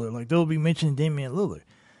 Damian Lillard, like they'll be mentioning Damian Lillard.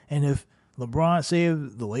 And if LeBron, say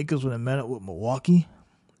if the Lakers would have met up with Milwaukee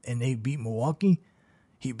and they beat Milwaukee,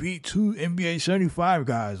 he beat two NBA 75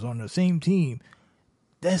 guys on the same team.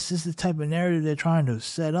 That's just the type of narrative they're trying to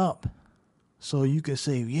set up. So you can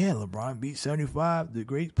say, yeah, LeBron beat 75, the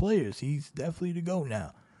great players. He's definitely the GOAT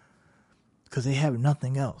now. Because they have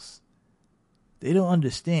nothing else. They don't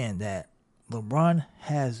understand that LeBron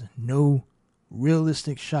has no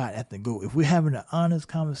realistic shot at the GOAT. If we're having an honest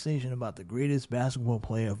conversation about the greatest basketball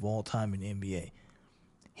player of all time in the NBA,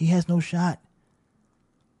 he has no shot.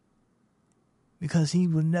 Because he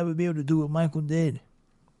would never be able to do what Michael did.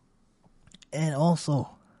 And also,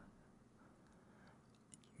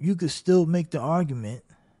 you could still make the argument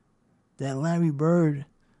that Larry Bird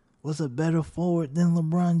was a better forward than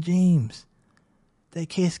LeBron James. That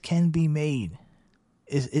case can be made.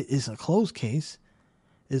 It's a close case.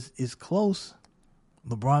 It's close.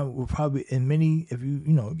 LeBron will probably, in many, if you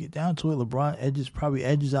get down to it, LeBron probably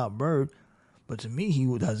edges out Bird. But to me, he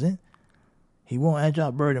doesn't. He won't edge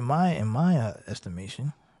out Bird in my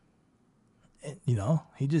estimation.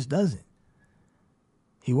 He just doesn't.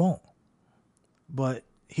 He won't. But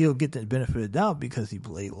he'll get the benefit of the doubt because he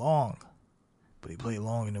played long. But he played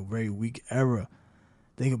long in a very weak era.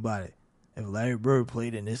 Think about it. If Larry Bird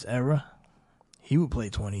played in this era, he would play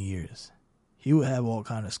 20 years. He would have all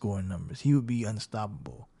kind of scoring numbers. He would be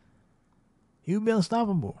unstoppable.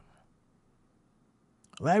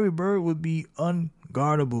 Larry Bird would be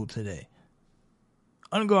unguardable today.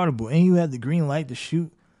 Unguardable. And he had the green light to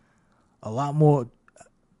shoot a lot more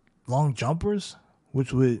long jumpers,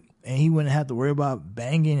 and he wouldn't have to worry about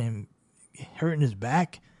banging and hurting his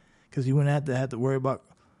back because he wouldn't have to worry about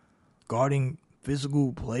guarding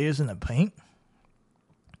physical players in the paint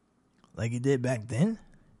like he did back then.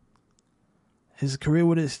 His career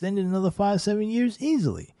would have extended another 5-7 years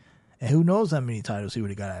easily. And who knows how many titles he would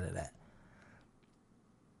have got out of that.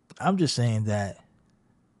 I'm just saying that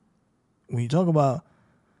when you talk about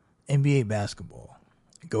NBA basketball,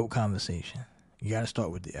 GOAT conversation, you got to start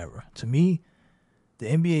with the era. To me, the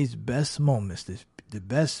NBA's best moments, the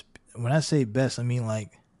best, when I say best, I mean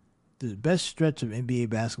like the best stretch of NBA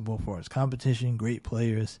basketball for its competition, great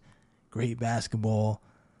players, great basketball,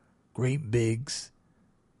 great bigs,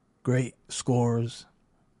 great scorers,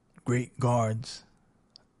 great guards.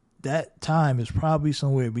 That time is probably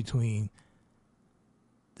somewhere between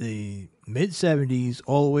the mid-70s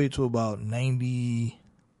all the way to about 90,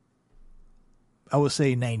 I would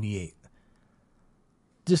say 98.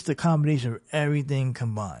 Just the combination of everything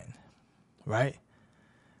combined, right?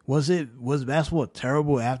 Was basketball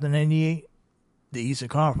terrible after 98? The Eastern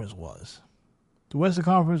Conference was. The Western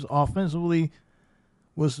Conference offensively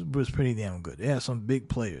was pretty damn good. They had some big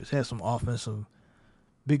players. They had some offensive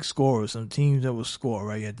big scorers, some teams that would score,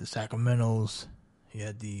 right? You had the Sacramentos, you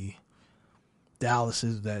had the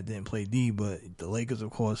Dallases that didn't play D, but the Lakers,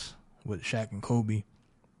 of course, with Shaq and Kobe.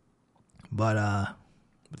 But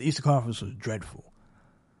the Eastern Conference was dreadful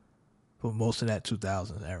for most of that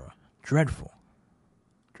 2000s era. Dreadful.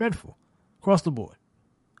 Across the board.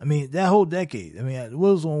 I mean, that whole decade. I mean, it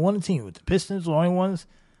was on one team with the Pistons, the only ones,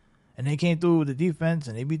 and they came through with the defense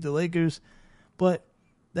and they beat the Lakers. But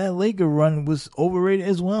that Laker run was overrated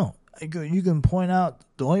as well. You can point out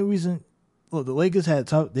the only reason, look, the Lakers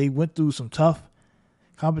they went through some tough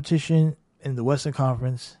competition in the Western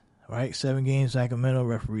Conference, right? 7 games, Sacramento,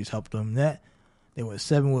 referees helped them. They went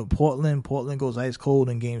 7 with Portland. Portland goes ice cold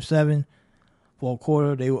in game 7. Fourth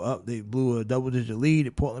quarter, they were up. They blew a double-digit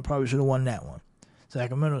lead. Portland probably should have won that one.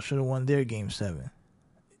 Sacramento should have won their game 7.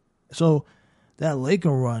 So that Laker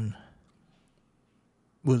run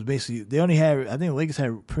was basically, I think the Lakers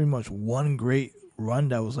had pretty much one great run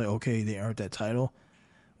that was like, okay, they earned that title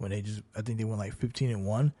when I think they went like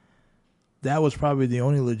 15-1. That was probably the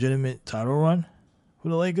only legitimate title run for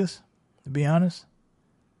the Lakers, to be honest,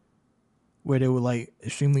 where they were like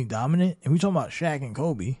extremely dominant. And we talking about Shaq and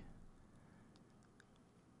Kobe.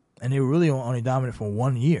 And they were really only dominant for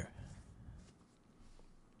 1 year.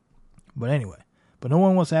 But anyway, no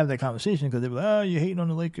one wants to have that conversation because they're like, oh, you're hating on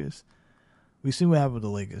the Lakers. We see what happened with the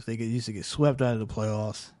Lakers. They used to get swept out of the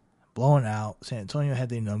playoffs, blown out. San Antonio had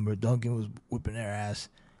their number. Duncan was whipping their ass.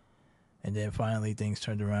 And then finally things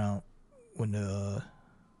turned around when the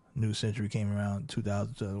new century came around,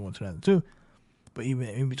 2000, 2001, 2002. But even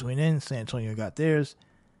in between then, San Antonio got theirs.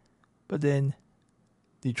 But then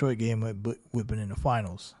Detroit gave them a whipping in the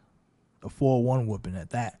finals. A 4-1 whipping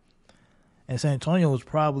at that. And San Antonio was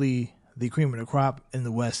probably the cream of the crop in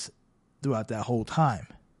the West throughout that whole time,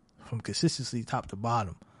 from consistency top to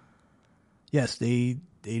bottom. Yes, they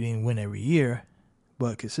didn't win every year,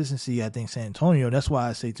 but consistency, I think San Antonio, that's why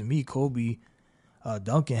I say to me,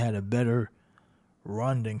 Duncan had a better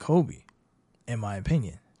run than Kobe, in my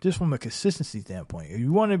opinion, just from a consistency standpoint. If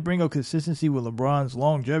you want to bring up consistency with LeBron's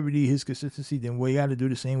longevity, his consistency, then we got to do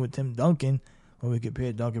the same with Tim Duncan when we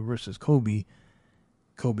compare Duncan versus Kobe's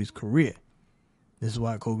career. This is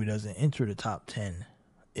why Kobe doesn't enter the top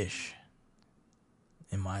 10-ish,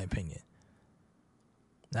 in my opinion.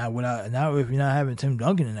 Now, if you're not having Tim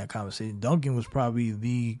Duncan in that conversation, Duncan was probably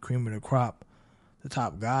the cream of the crop, the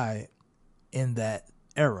top guy in that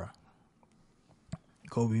era.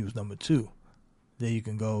 Kobe was number 2. Then you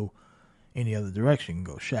can go any other direction. You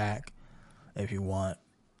can go Shaq if you want,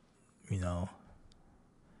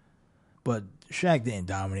 But Shaq didn't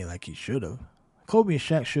dominate like he should have. Kobe and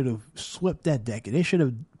Shaq should have swept that decade. They should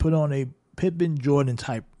have put on a Pippen Jordan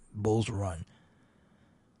type Bulls run.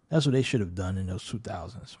 That's what they should have done in those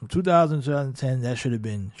 2000s. From 2000 to 2010, that should have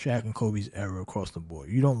been Shaq and Kobe's era across the board.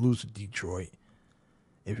 You don't lose to Detroit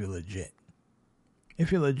if you're legit.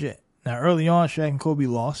 Now, early on, Shaq and Kobe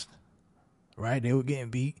lost, right? They were getting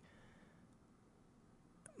beat.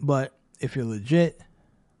 But if you're legit,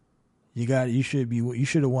 you should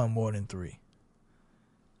have won more than 3.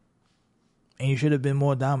 And you should have been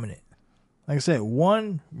more dominant. Like I said,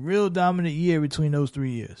 one real dominant year between those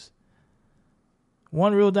 3 years.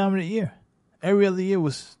 One real dominant year. Every other year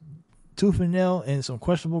was tooth and nail and some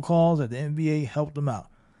questionable calls that the NBA helped them out.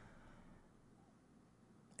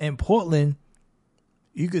 In Portland,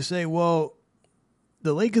 you could say, well,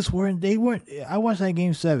 the Lakers weren't. I watched that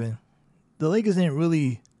game 7. The Lakers didn't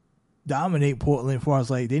really dominate Portland as far as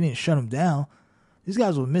they didn't shut them down. These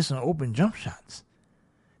guys were missing open jump shots.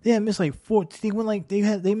 They had missed 14.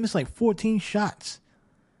 They missed 14 shots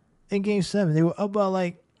in game 7. They were up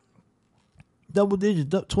by double digits,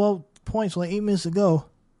 12 points 8 minutes ago,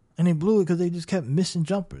 and they blew it because they just kept missing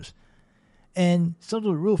jumpers. And something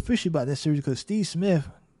was real fishy about that series because Steve Smith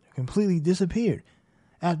completely disappeared.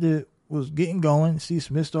 After it was getting going, Steve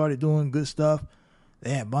Smith started doing good stuff.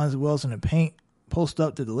 They had Bonzi Wells in the paint, post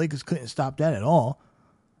up that the Lakers couldn't stop that at all.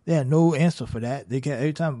 They had no answer for that.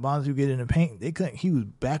 Every time Bonzi would get in the paint, they couldn't. He was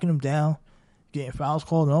backing them down, getting fouls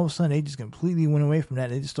called, and all of a sudden they just completely went away from that.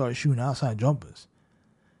 They just started shooting outside jumpers.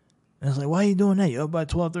 And it's why are you doing that? You're up by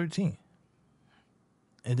 12-13.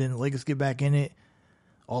 And then the Lakers get back in it.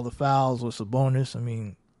 All the fouls was a bonus.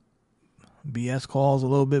 BS calls a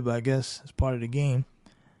little bit, but I guess it's part of the game.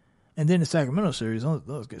 And then the Sacramento series,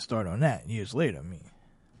 let's get started on that years later.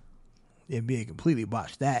 The NBA completely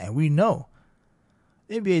botched that. And we know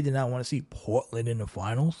the NBA did not want to see Portland in the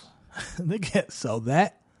finals. They can't sell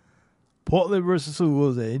that. Portland versus who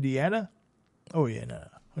was it? Indiana? Oh, yeah, no.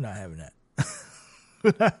 We're not having that.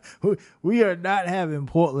 We are not having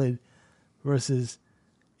Portland versus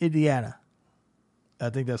Indiana. I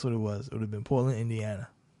think that's what it was. It would have been Portland, Indiana.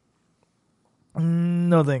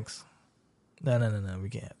 No thanks. No. We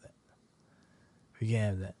can't have that. We can't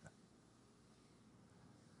have that.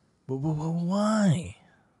 But why?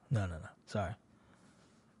 No. Sorry.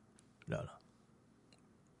 No.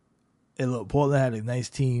 Hey, look, Portland had a nice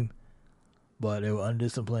team, but they were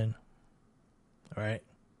undisciplined. All right?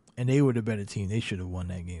 And they were the better team. They should have won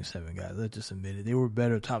that game 7, guys. Let's just admit it. They were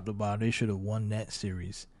better top to bottom. They should have won that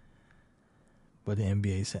series. But the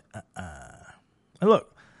NBA said, And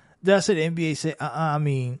look, did I say the NBA said,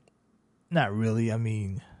 not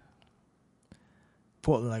really.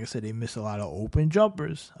 Portland, like I said, they missed a lot of open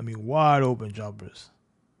jumpers. Wide open jumpers.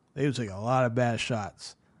 They were taking a lot of bad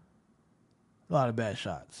shots. But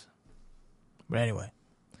anyway,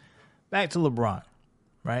 back to LeBron,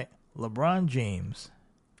 right? LeBron James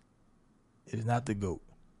is not the GOAT.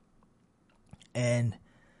 And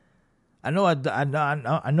I know I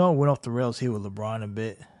went off the rails here with LeBron a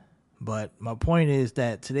bit, but my point is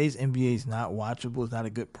that today's NBA is not watchable. It's not a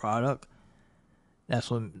good product. That's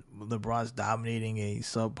when LeBron's dominating a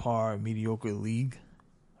subpar, mediocre league,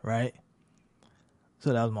 right?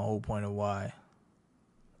 So that was my whole point of why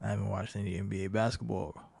I haven't watched any NBA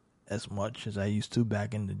basketball as much as I used to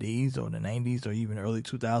back in the days or the 90s or even early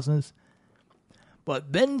 2000s.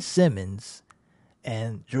 But Ben Simmons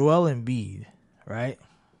and Joel Embiid, right?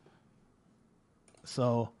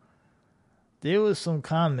 So there was some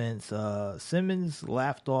comments. Simmons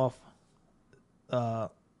laughed off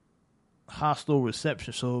hostile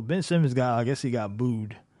reception. So Ben Simmons he got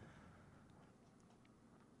booed.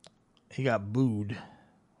 He got booed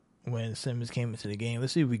when Simmons came into the game.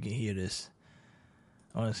 Let's see if we can hear this.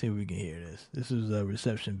 I want to see if we can hear this. This is the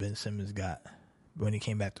reception Ben Simmons got when he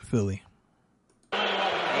came back to Philly.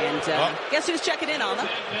 And guess who's checking in on them?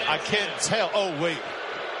 I can't tell. Oh, wait.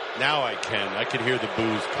 Now I can. I can hear the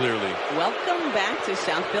boos clearly. Welcome back to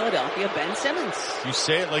South Philadelphia, Ben Simmons. You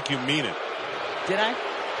say it like you mean it. Did I?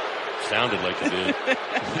 Sounded like you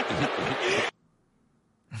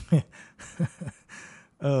did.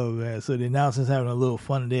 Oh, man. So the announcer's having a little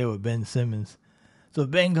fun there with Ben Simmons. So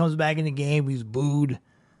Ben comes back in the game. He's booed.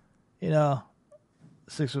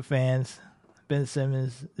 Sixer fans. Ben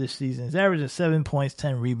Simmons this season is averaging 7 points,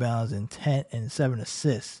 10 rebounds, and 7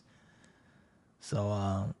 assists.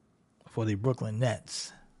 So for the Brooklyn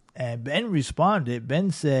Nets. And Ben responded.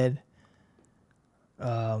 Ben said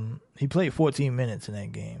he played 14 minutes in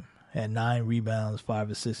that game. Had 9 rebounds,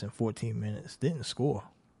 5 assists in 14 minutes. Didn't score.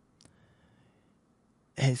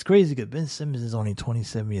 And it's crazy because Ben Simmons is only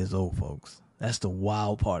 27 years old, folks. That's the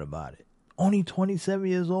wild part about it. Only 27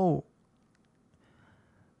 years old.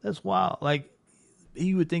 That's wild. Like,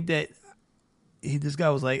 you would think that this guy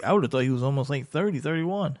was like, I would have thought he was almost like 30,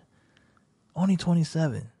 31. Only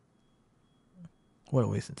 27. What a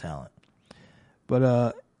waste of talent.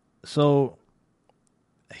 But, so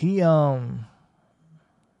he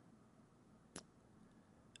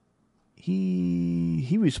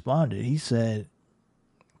responded. He said,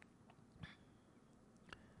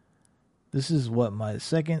 this is what, my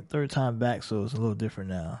third time back, so it's a little different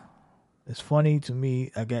now. It's funny to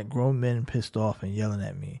me. I got grown men pissed off and yelling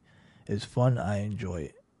at me. It's fun. I enjoy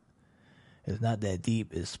it. It's not that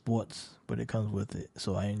deep. It's sports, but it comes with it,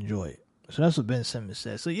 so I enjoy it. So that's what Ben Simmons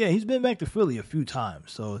said. So, yeah, he's been back to Philly a few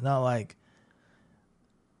times, so it's not like,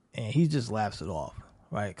 and he just laughs it off,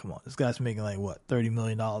 right? Come on. This guy's making like, what, $30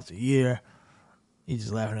 million a year. He's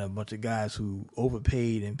just laughing at a bunch of guys who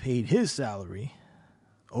overpaid and paid his salary,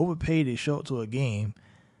 overpaid to show up to a game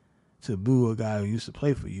to boo a guy who used to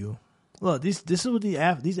play for you. Look, this is what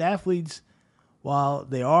these athletes, while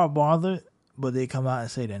they are bothered, but they come out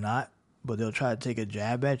and say they're not, but they'll try to take a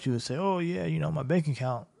jab at you and say, oh, yeah, my bank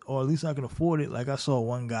account, or at least I can afford it. Like I saw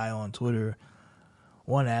one guy on Twitter,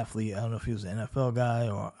 one athlete, I don't know if he was an NFL guy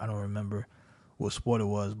or I don't remember what sport it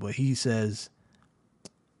was, but he says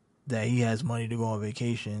that he has money to go on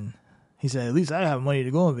vacation. He said, at least I have money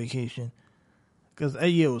to go on vacation. Because that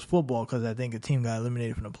year it was football, because I think a team got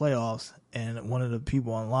eliminated from the playoffs, and one of the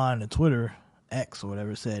people online on Twitter, X or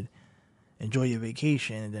whatever, said, enjoy your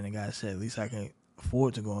vacation, and then the guy said, at least I can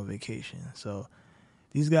afford to go on vacation. So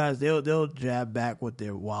these guys, they'll jab back with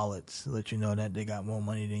their wallets, let you know that they got more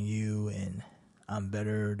money than you, and I'm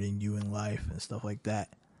better than you in life, and stuff like that.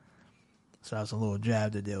 So that's a little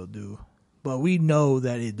jab that they'll do. But we know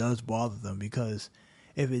that it does bother them, because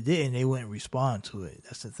if it didn't, they wouldn't respond to it.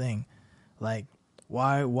 That's the thing. Like,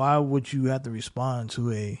 why would you have to respond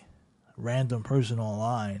to a random person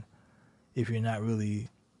online if it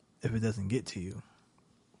doesn't get to you?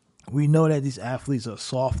 We know that these athletes are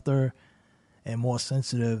softer and more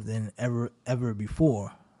sensitive than ever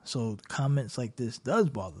before. So comments like this does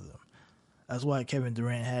bother them. That's why Kevin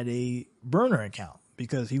Durant had a burner account,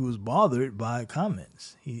 because he was bothered by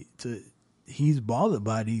comments. He's bothered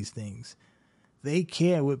by these things. They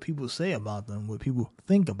care what people say about them, what people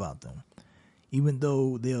think about them, even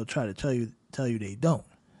though they'll try to tell you they don't,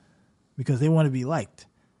 because they want to be liked.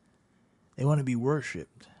 They want to be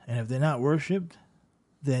worshipped. And if they're not worshipped,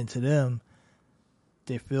 then to them,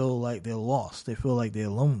 they feel like they're lost. They feel like they're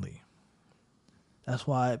lonely. That's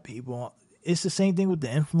why it's the same thing with the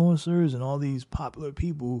influencers and all these popular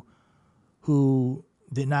people who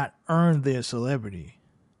did not earn their celebrity,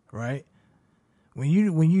 right? When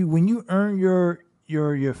you earn your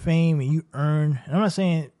fame, and you earn, and I'm not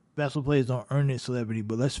saying basketball players don't earn their celebrity,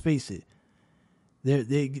 but let's face it, they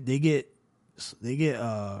get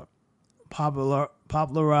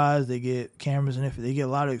popularized, they get cameras and everything, they get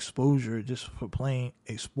a lot of exposure just for playing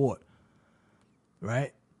a sport,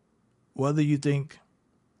 right? Whether you think,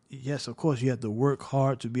 yes, of course you have to work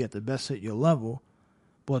hard to be at the best at your level,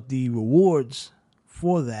 but the rewards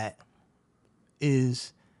for that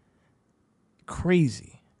is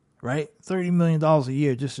crazy, right? $30 million a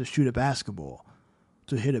year just to shoot a basketball,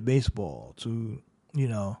 to hit a baseball, to,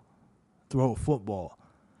 throw a football.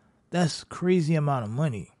 That's crazy amount of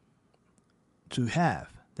money to have.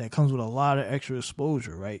 That comes with a lot of extra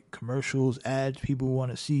exposure, right? Commercials, ads, people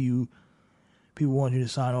want to see you. People want you to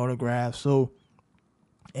sign autographs. And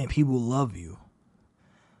people love you.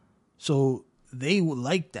 So they would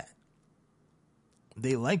like that.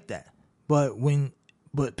 They like that. But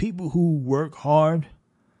people who work hard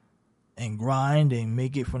and grind and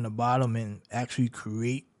make it from the bottom and actually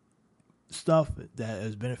create stuff that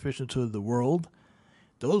is beneficial to the world,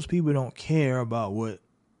 those people don't care about what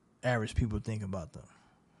average people think about them.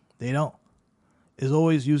 They don't. It's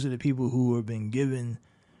always usually the people who have been given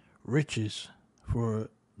riches for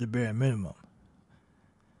the bare minimum,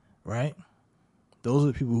 right? Those are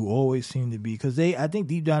the people who always seem to be, because I think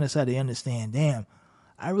deep down inside they understand, damn,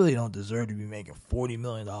 I really don't deserve to be making $40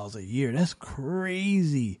 million a year. That's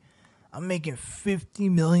crazy. I'm making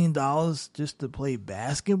 $50 million just to play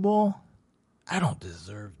basketball. I don't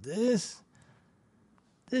deserve this.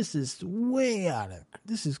 This is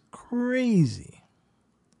this is crazy.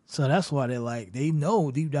 So that's why they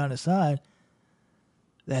know deep down inside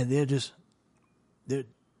that they're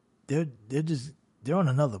on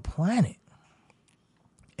another planet.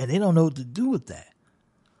 And they don't know what to do with that.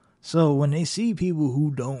 So when they see people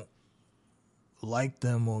who don't like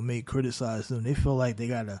them or may criticize them, they feel like they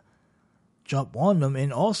got to jump on them.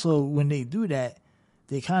 And also when they do that,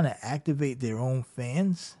 they kind of activate their own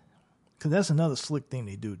fans. Because that's another slick thing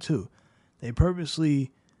they do too. They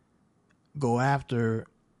purposely go after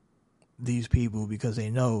these people because they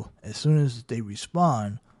know as soon as they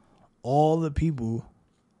respond, all the people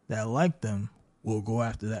that like them will go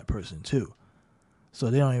after that person too. So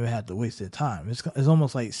they don't even have to waste their time. It's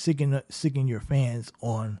almost like sicking your fans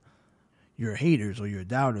on your haters or your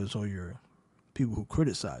doubters or your people who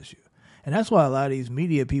criticize you. And that's why a lot of these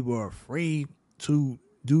media people are afraid to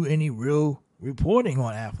do any real reporting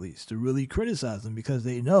on athletes, to really criticize them, because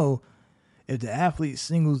they know if the athlete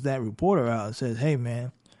singles that reporter out and says, hey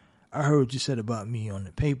man, I heard what you said about me on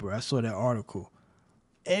the paper, I saw that article,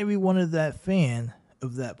 every one of that fan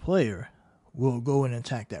of that player will go and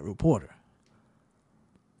attack that reporter,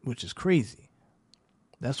 which is crazy.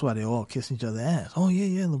 That's why they all kiss each other's ass. Oh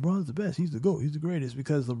yeah, LeBron's the best, he's the GOAT, he's the greatest,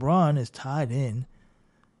 because LeBron is tied in.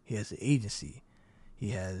 He has the agency,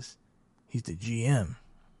 he's the GM,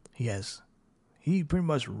 he pretty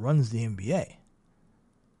much runs the NBA.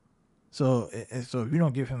 So if you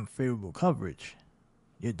don't give him favorable coverage,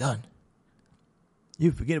 you're done.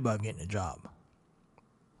 You forget about getting a job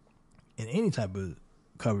in any type of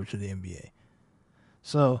coverage of the NBA.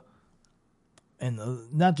 So, and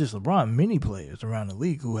not just LeBron, many players around the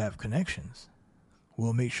league who have connections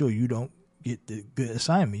will make sure you don't get the good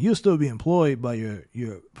assignment. You'll still be employed by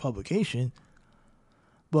your publication,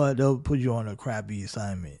 but they'll put you on a crappy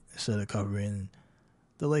assignment. Instead of covering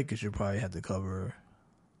the Lakers, you'll probably have to cover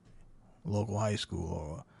local high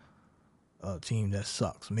school or a team that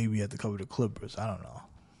sucks. Maybe you have to cover the Clippers. I don't know.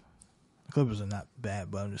 The Clippers are not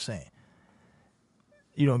bad, but I'm just saying.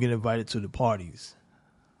 You don't get invited to the parties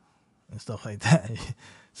and stuff like that.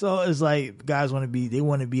 So it's like guys want to be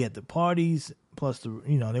at the parties, plus they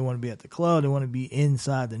want to be at the club, they want to be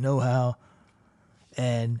inside the know-how.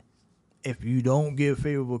 And if you don't give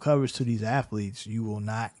favorable coverage to these athletes, you will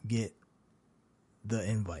not get the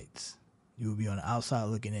invites. You will be on the outside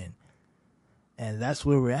looking in. And that's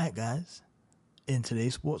where we're at, guys, in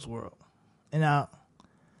today's sports world. And now,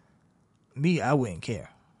 me, I wouldn't care.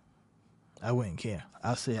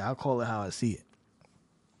 I'll call it how I see it.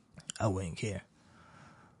 I wouldn't care.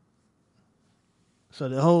 So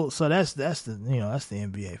that's the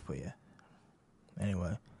NBA for you.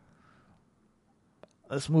 Anyway,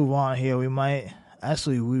 let's move on here.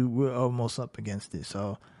 We're almost up against it,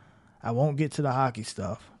 so I won't get to the hockey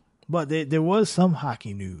stuff. But there was some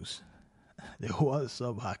hockey news. There was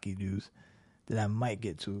some hockey news that I might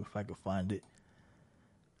get to if I could find it,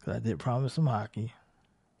 because I did promise some hockey.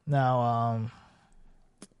 Now,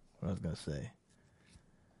 what I was going to say.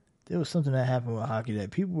 There was something that happened with hockey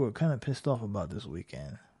that people were kind of pissed off about this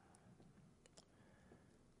weekend.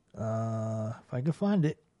 If I can find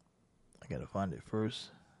it. I got to find it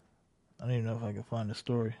first. I don't even know if I can find the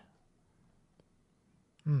story.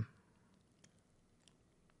 Let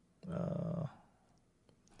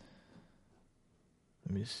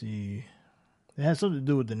me see. It has something to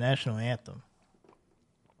do with the national anthem.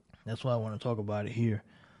 That's why I want to talk about it here.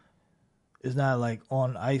 It's not like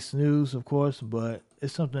on ice news, of course, but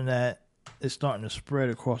it's something that is starting to spread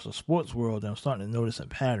across the sports world, and I'm starting to notice a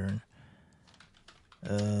pattern.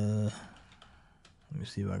 Let me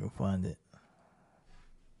see if I can find it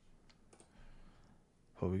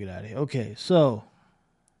before we get out of here. Okay, so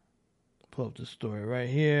pull up the story right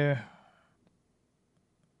here.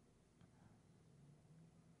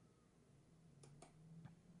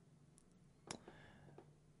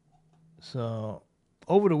 So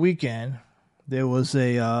over the weekend, there was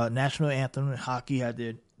a national anthem. Hockey had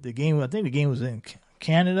the game. I think the game was in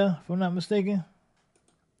Canada, if I'm not mistaken.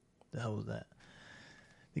 The hell was that?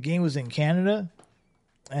 The game was in Canada,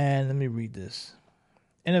 and let me read this.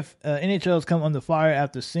 NHL has come under fire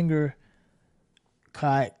after singer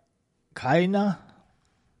Kaina, I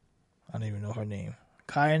don't even know her name,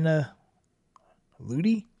 Kaina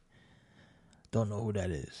Ludi? Don't know who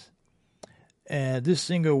that is. This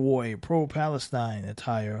singer wore a pro-Palestine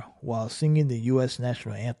attire while singing the U.S.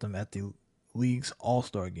 national anthem at the league's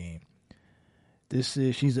All-Star game.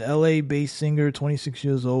 She's an LA-based singer, 26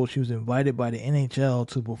 years old. She was invited by the NHL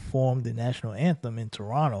to perform the national anthem in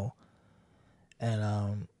Toronto.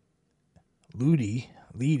 And Ludi,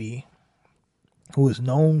 who is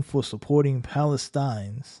known for supporting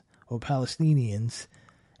Palestinians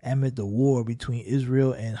amid the war between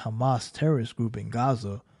Israel and Hamas terrorist group in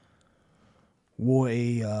Gaza, wore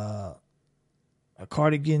a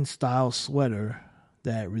cardigan-style sweater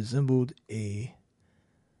that resembled a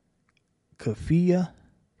keffiyeh.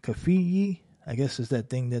 keffiyeh, I guess is that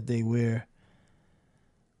thing that they wear,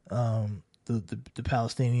 the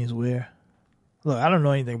Palestinians wear. Look, I don't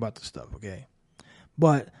know anything about this stuff, okay?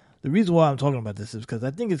 But the reason why I'm talking about this is because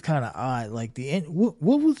I think it's kind of odd. Like, what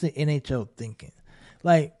was the NHL thinking?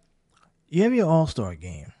 Like, you have your All-Star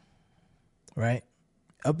game, right?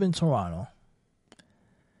 Up in Toronto.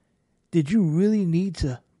 Did you really need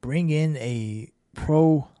to bring in a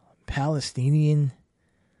pro-Palestinian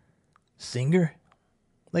singer?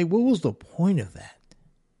 Like, what was the point of that?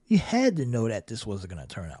 You had to know that this wasn't going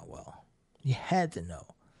to turn out well. You had to know.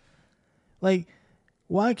 Like,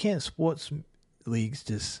 why can't sports leagues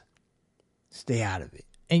just stay out of it?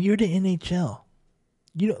 And you're the NHL.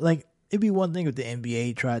 You know, like, it'd be one thing if the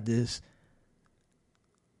NBA tried this,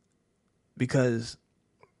 because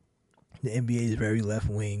the NBA is very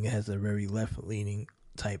left-wing, has a very left-leaning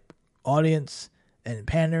type audience and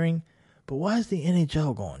pandering. But why is the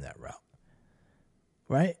NHL going that route?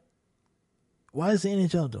 Right? Why is the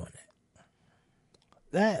NHL doing that?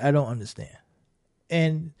 That I don't understand.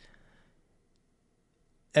 And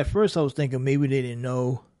at first I was thinking maybe they didn't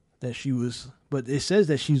know that she was, but it says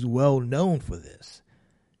that she's well known for this.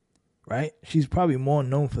 Right? She's probably more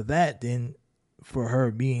known for that than for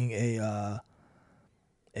her being a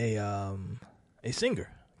singer,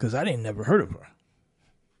 because I didn't never heard of her.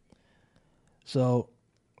 So,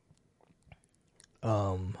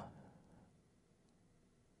 so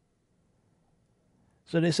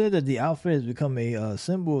they said that the outfit has become a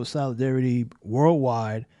symbol of solidarity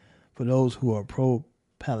worldwide for those who are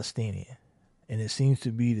pro-Palestinian, and it seems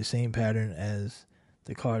to be the same pattern as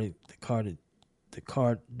the cardigan,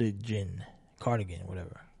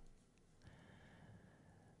 whatever.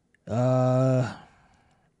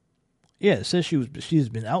 Yeah, it says she's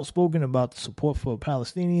been outspoken about the support for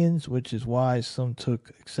Palestinians, which is why some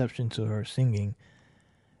took exception to her singing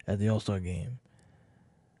at the All-Star game.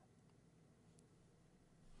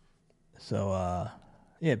 So,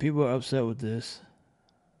 yeah, people are upset with this.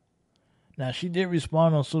 Now, she did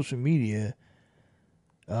respond on social media.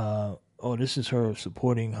 This is her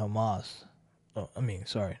supporting Hamas.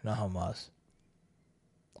 Sorry, not Hamas.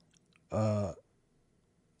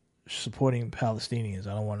 Supporting Palestinians.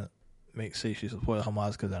 I don't want to say she supported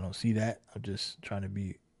Hamas because I don't see that. I'm just trying to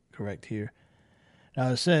be correct here. Now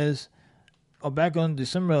it says, back on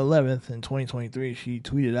December 11th in 2023, she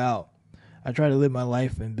tweeted out, "I try to live my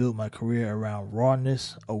life and build my career around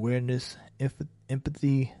rawness, awareness,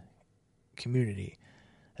 empathy, community.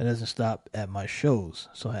 That doesn't stop at my shows.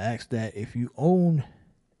 So I ask that if you own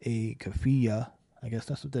a keffiyeh, I guess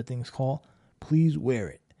that's what that thing's called, please wear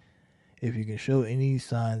it. If you can show any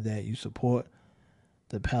sign that you support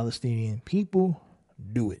the Palestinian people,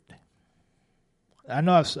 do it." I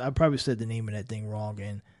know I probably said the name of that thing wrong,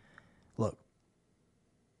 and look,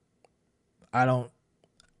 I'm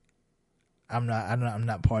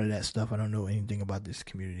not part of that stuff. I don't know anything about this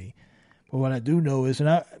community. But what I do know is,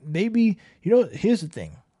 here's the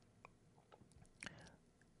thing.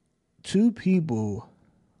 Two people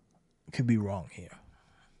could be wrong here,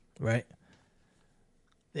 right?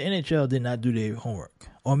 The NHL did not do their homework.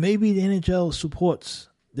 Or maybe the NHL supports,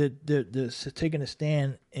 they're taking a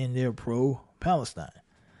stand in their pro-Palestine.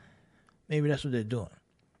 Maybe that's what they're doing,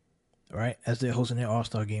 right? As they're hosting their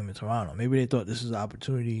All-Star game in Toronto. Maybe they thought this is an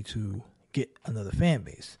opportunity to get another fan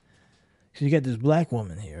base. So you got this black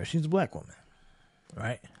woman here. She's a black woman,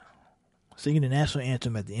 right? Singing the national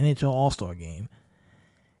anthem at the NHL All-Star game.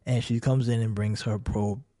 And she comes in and brings her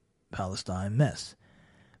pro-Palestine mess.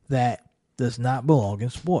 That does not belong in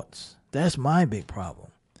sports. That's my big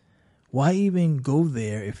problem. Why even go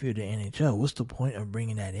there if you're the NHL? What's the point of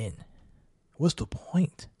bringing that in? What's the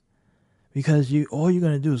point? Because all you're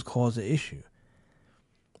going to do is cause an issue.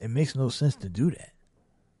 It makes no sense to do that.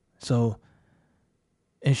 So,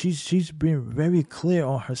 and she's been very clear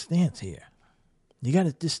on her stance here. You got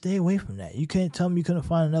to just stay away from that. You can't tell me you couldn't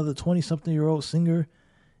find another 20-something-year-old singer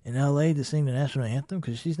in L.A. to sing the national anthem,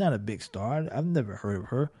 because she's not a big star. I've never heard of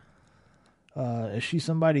her. Is she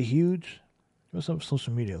somebody huge? What's her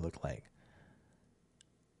social media look like?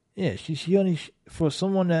 Yeah, she only, for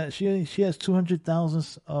someone that she has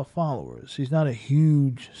 200,000 followers. She's not a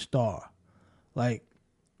huge star. Like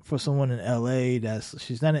for someone in LA,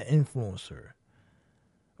 she's not an influencer,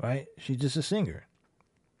 right? She's just a singer.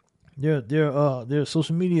 There are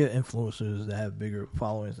social media influencers that have bigger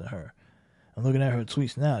followings than her. I'm looking at her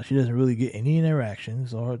tweets now. She doesn't really get any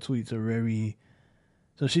interactions, or her tweets are very.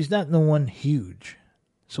 So she's not no one huge.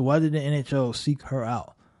 So why did the NHL seek her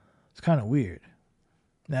out? It's kind of weird.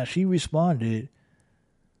 Now she responded.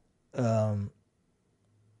 I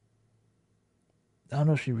don't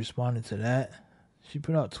know if she responded to that. she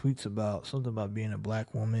put out tweets about something about being a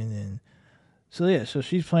black woman, and so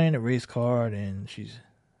she's playing a race card, and she's,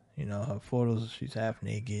 her photos, she's half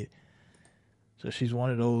naked. So she's one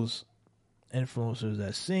of those influencers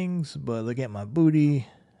that sings, but look at my booty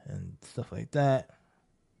and stuff like that.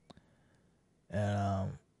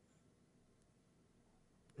 And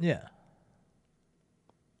yeah.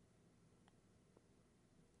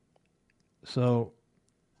 So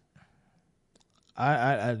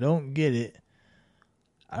I don't get it.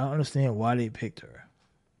 I don't understand why they picked her.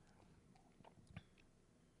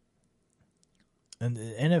 And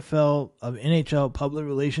the NHL public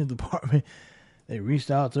relations department, they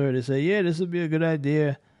reached out to her. They said, yeah, this would be a good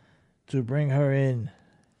idea to bring her in.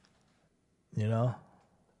 This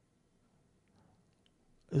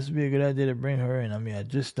would be a good idea to bring her in. I mean, I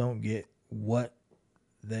just don't get what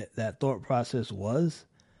that thought process was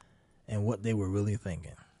and what they were really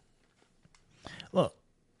thinking. Look,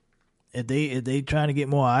 if they trying to get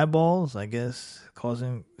more eyeballs, I guess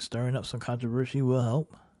stirring up some controversy will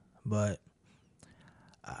help. But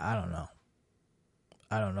I don't know.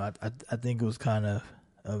 I think it was kind of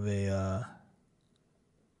a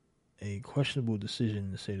questionable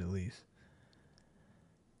decision, to say the least.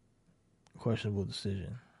 Questionable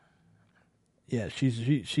decision. Yeah,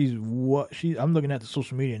 I'm looking at the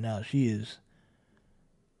social media now. She is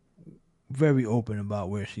very open about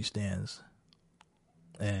where she stands.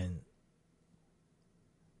 And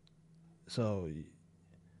so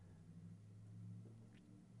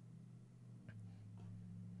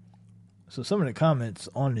some of the comments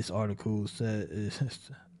on this article is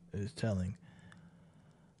telling.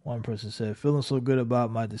 One person said, feeling so good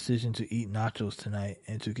about my decision to eat nachos tonight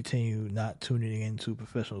and to continue not tuning into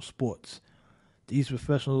professional sports. These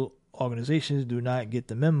professional organizations do not get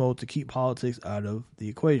the memo to keep politics out of the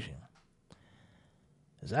equation.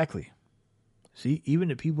 Exactly. See, even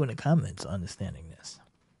the people in the comments are understanding this.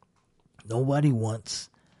 Nobody wants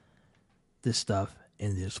this stuff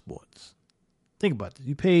in their sports. Think about this.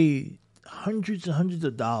 You pay hundreds and hundreds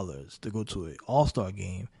of dollars to go to an all-star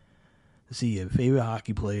game to see your favorite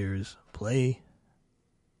hockey players play,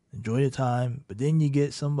 enjoy the time, but then you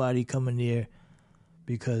get somebody coming there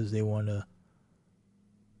because they want to,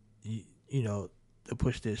 to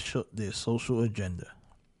push their social agenda.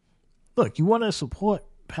 Look, you want to support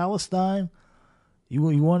Palestine, you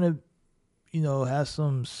want to, have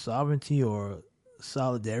some sovereignty or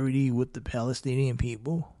solidarity with the Palestinian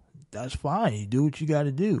people, that's fine. You do what you got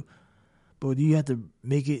to do. But do you have to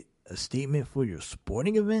make it a statement for your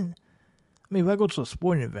sporting event? I mean, if I go to a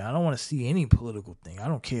sporting event, I don't want to see any political thing. I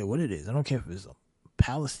don't care what it is. I don't care if it's a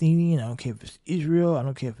Palestinian. I don't care if it's Israel. I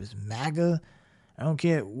don't care if it's MAGA. I don't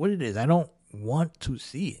care what it is. I don't want to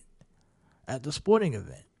see it at the sporting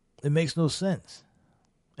event. It makes no sense.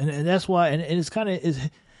 And that's why, and it's kind of,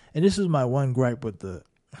 and this is my one gripe with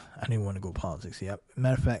I didn't want to go politics here.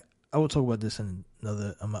 Matter of fact, I will talk about this on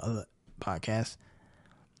my other podcast.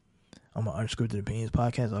 On my Unscripted Opinions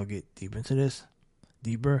podcast, I'll get deeper,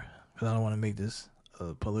 because I don't want to make this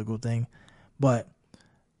a political thing. But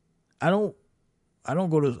I don't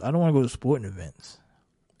want to go to sporting events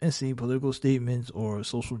and see political statements or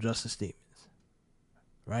social justice statements.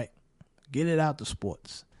 Right? Get it out to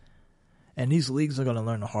sports. And these leagues are going to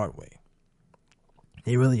learn the hard way.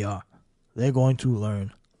 They really are. They're going to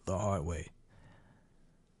learn the hard way.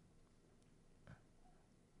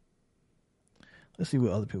 Let's see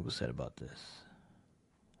what other people said about this.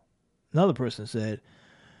 Another person said,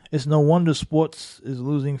 it's no wonder sports is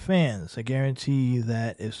losing fans. I guarantee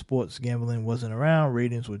that if sports gambling wasn't around,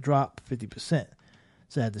 ratings would drop 50%.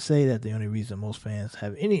 Sad to say that the only reason most fans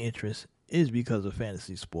have any interest is because of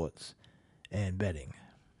fantasy sports and betting.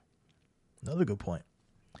 Another good point.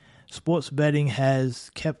 Sports betting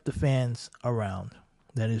has kept the fans around.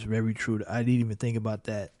 That is very true. I didn't even think about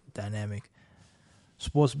that dynamic.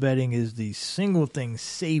 Sports betting is the single thing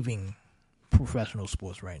saving professional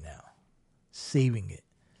sports right now. Saving it.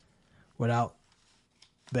 Without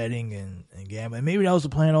betting and gambling. Maybe that was the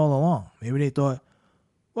plan all along. Maybe they thought,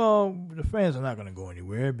 well, the fans are not going to go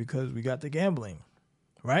anywhere because we got the gambling.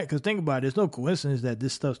 Right? Because think about it. There's no coincidence that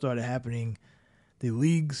this stuff started happening. The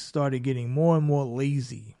leagues started getting more and more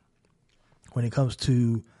lazy when it comes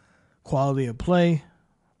to quality of play,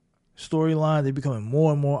 storyline. They're becoming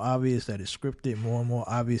more and more obvious that it's scripted, more and more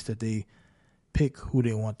obvious that they pick who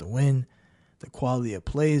they want to win. The quality of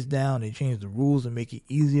play is down. They change the rules and make it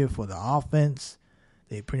easier for the offense.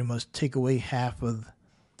 They pretty much take away half of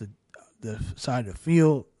the side of the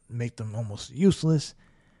field, make them almost useless.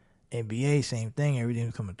 NBA, same thing.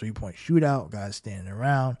 Everything's becoming a 3-point shootout. Guys standing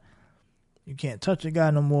around. You can't touch a guy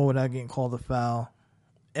no more without getting called a foul.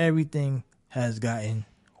 Everything has gotten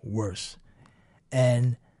worse.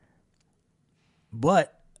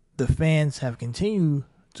 But the fans have continued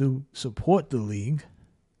to support the league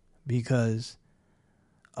because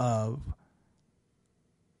of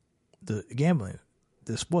the gambling,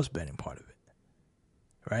 the sports betting part of it,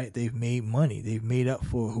 right? They've made money. They've made up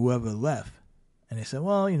for whoever left. And they said,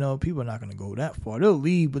 well, people are not going to go that far. They'll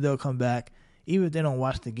leave, but they'll come back. Even if they don't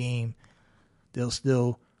watch the game, they'll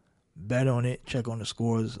still bet on it, check on the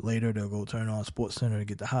scores later. They'll go turn on SportsCenter to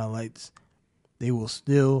get the highlights. They will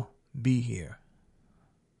still be here.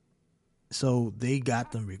 So they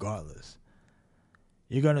got them regardless.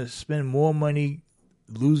 You're going to spend more money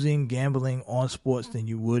losing, gambling on sports than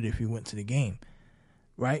you would if you went to the game,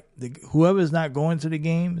 right? Whoever's not going to the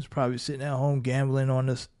game is probably sitting at home gambling on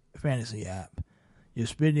this fantasy app. You're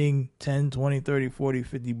spending 10, 20, 30, 40,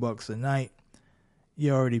 50 bucks a night.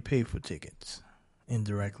 You already paid for tickets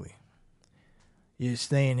indirectly. You're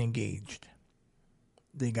staying engaged.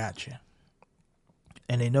 They got you.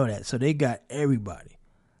 And they know that. So they got everybody.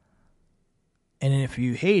 And then if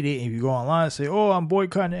you hate it, if you go online and say, oh, I'm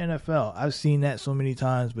boycotting the NFL. I've seen that so many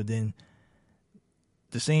times, but then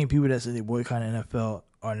the same people that said they boycotting the NFL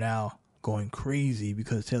are now going crazy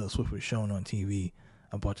because Taylor Swift was shown on TV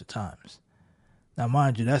a bunch of times. Now,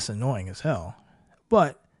 mind you, that's annoying as hell.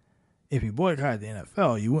 But if you boycotted the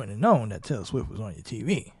NFL, you wouldn't have known that Taylor Swift was on your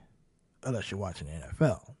TV unless you're watching the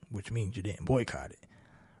NFL, which means you didn't boycott it,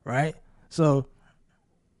 right? So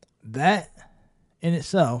that in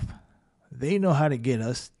itself, they know how to get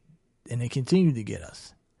us, and they continue to get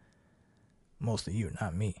us. Most of you,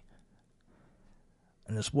 not me.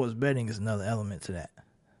 And the sports betting is another element to that.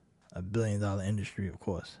 A $1 billion industry, of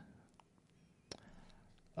course.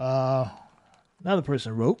 Another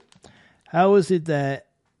person wrote, how is that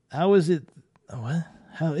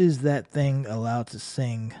thing allowed to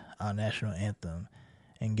sing our national anthem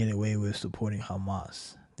and get away with supporting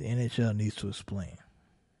Hamas? The NHL needs to explain.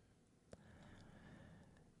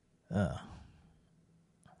 I'm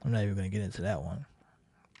not even going to get into that one.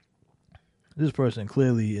 This person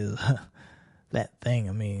clearly is that thing.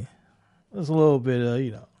 I mean, there's a little bit of,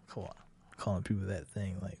 come on, calling people that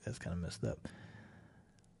thing, like, that's kind of messed up.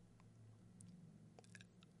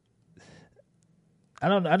 I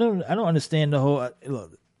don't understand the whole,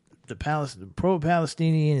 look, the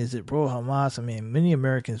pro-Palestinian, is it pro-Hamas? I mean, many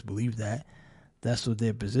Americans believe that. That's what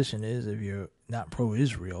their position is if you're not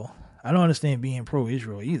pro-Israel. I don't understand being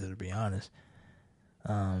pro-Israel either, to be honest.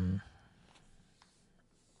 You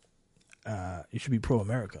should be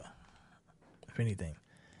pro-America, if anything.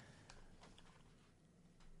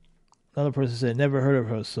 Another person said, never heard of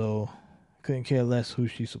her, so couldn't care less who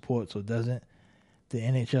she supports or doesn't. The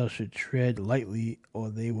NHL should tread lightly or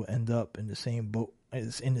they will end up in the same boat,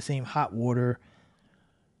 in the same hot water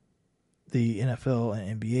the NFL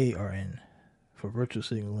and NBA are in for virtue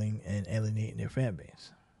signaling and alienating their fan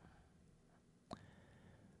base.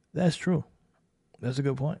 That's true. That's a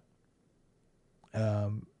good point.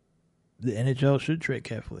 The NHL should tread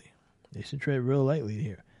carefully. They should tread real lightly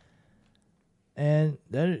here. And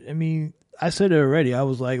that, I mean, I said it already. I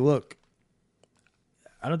was like, look,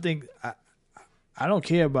 I don't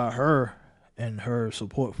care about her and her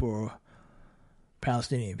support for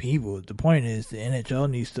Palestinian people. The point is the NHL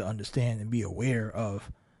needs to understand and be aware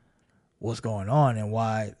of what's going on and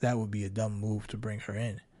why that would be a dumb move to bring her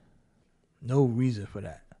in. No reason for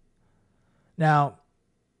that. Now,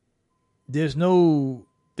 they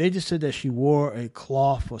just said that she wore a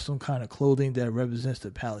cloth or some kind of clothing that represents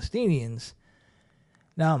the Palestinians.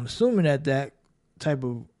 Now, I'm assuming that type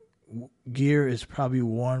of gear is probably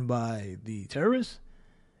worn by the terrorists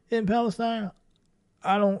in Palestine.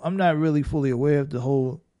 I'm not really fully aware of the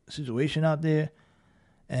whole situation out there.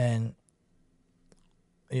 And,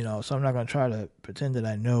 so I'm not going to try to pretend that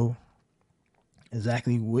I know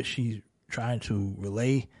exactly what she's trying to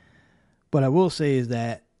relay. But I will say is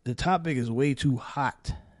that the topic is way too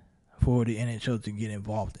hot for the NHL to get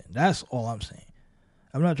involved in. That's all I'm saying.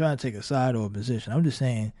 I'm not trying to take a side or a position. I'm just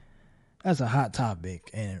saying that's a hot topic,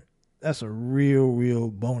 and that's a real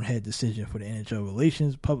bonehead decision for the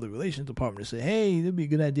NHL public relations department to say, hey, it'd be a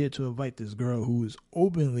good idea to invite this girl who is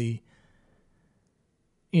openly,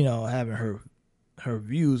 having her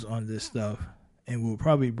views on this stuff, and we'll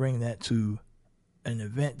probably bring that to an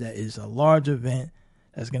event that is a large event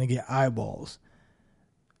that's going to get eyeballs.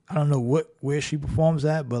 I don't know where she performs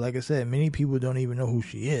at, but like I said, many people don't even know who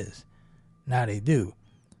she is. Now they do.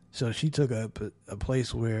 So she took a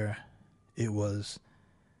place where it was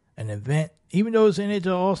an event. Even though it's an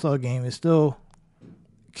NHL All-Star game, it's still,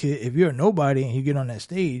 if you're a nobody and you get on that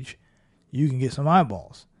stage, you can get some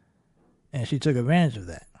eyeballs. And she took advantage of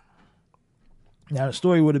that. Now, the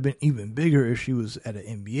story would have been even bigger if she was at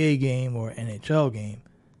an NBA game or NHL game.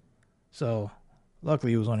 So,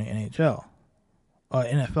 luckily, it was on an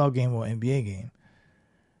NFL game or NBA game.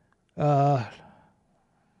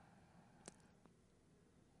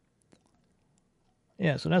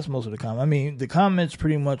 Yeah, so that's most of the comments. I mean, the comments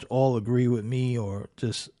pretty much all agree with me, or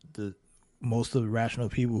just most of the rational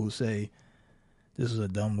people who say this is a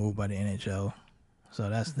dumb move by the NHL. So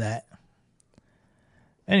that's that.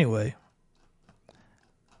 Anyway,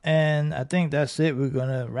 and I think that's it. We're going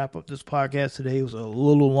to wrap up this podcast today. It was a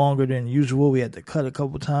little longer than usual. We had to cut a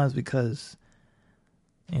couple times because,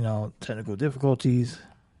 technical difficulties.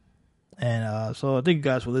 And so I thank you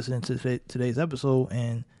guys for listening to today's episode,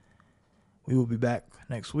 and we will be back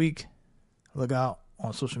next week. Look out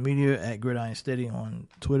on social media at Gridiron Steady on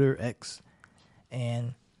Twitter, X,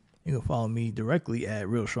 and you can follow me directly at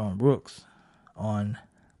Real Sean Brooks on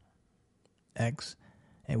X.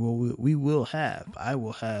 And I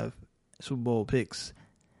will have Super Bowl picks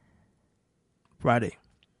Friday.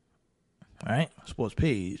 All right? Sports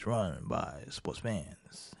page run by sports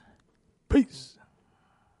fans. Peace.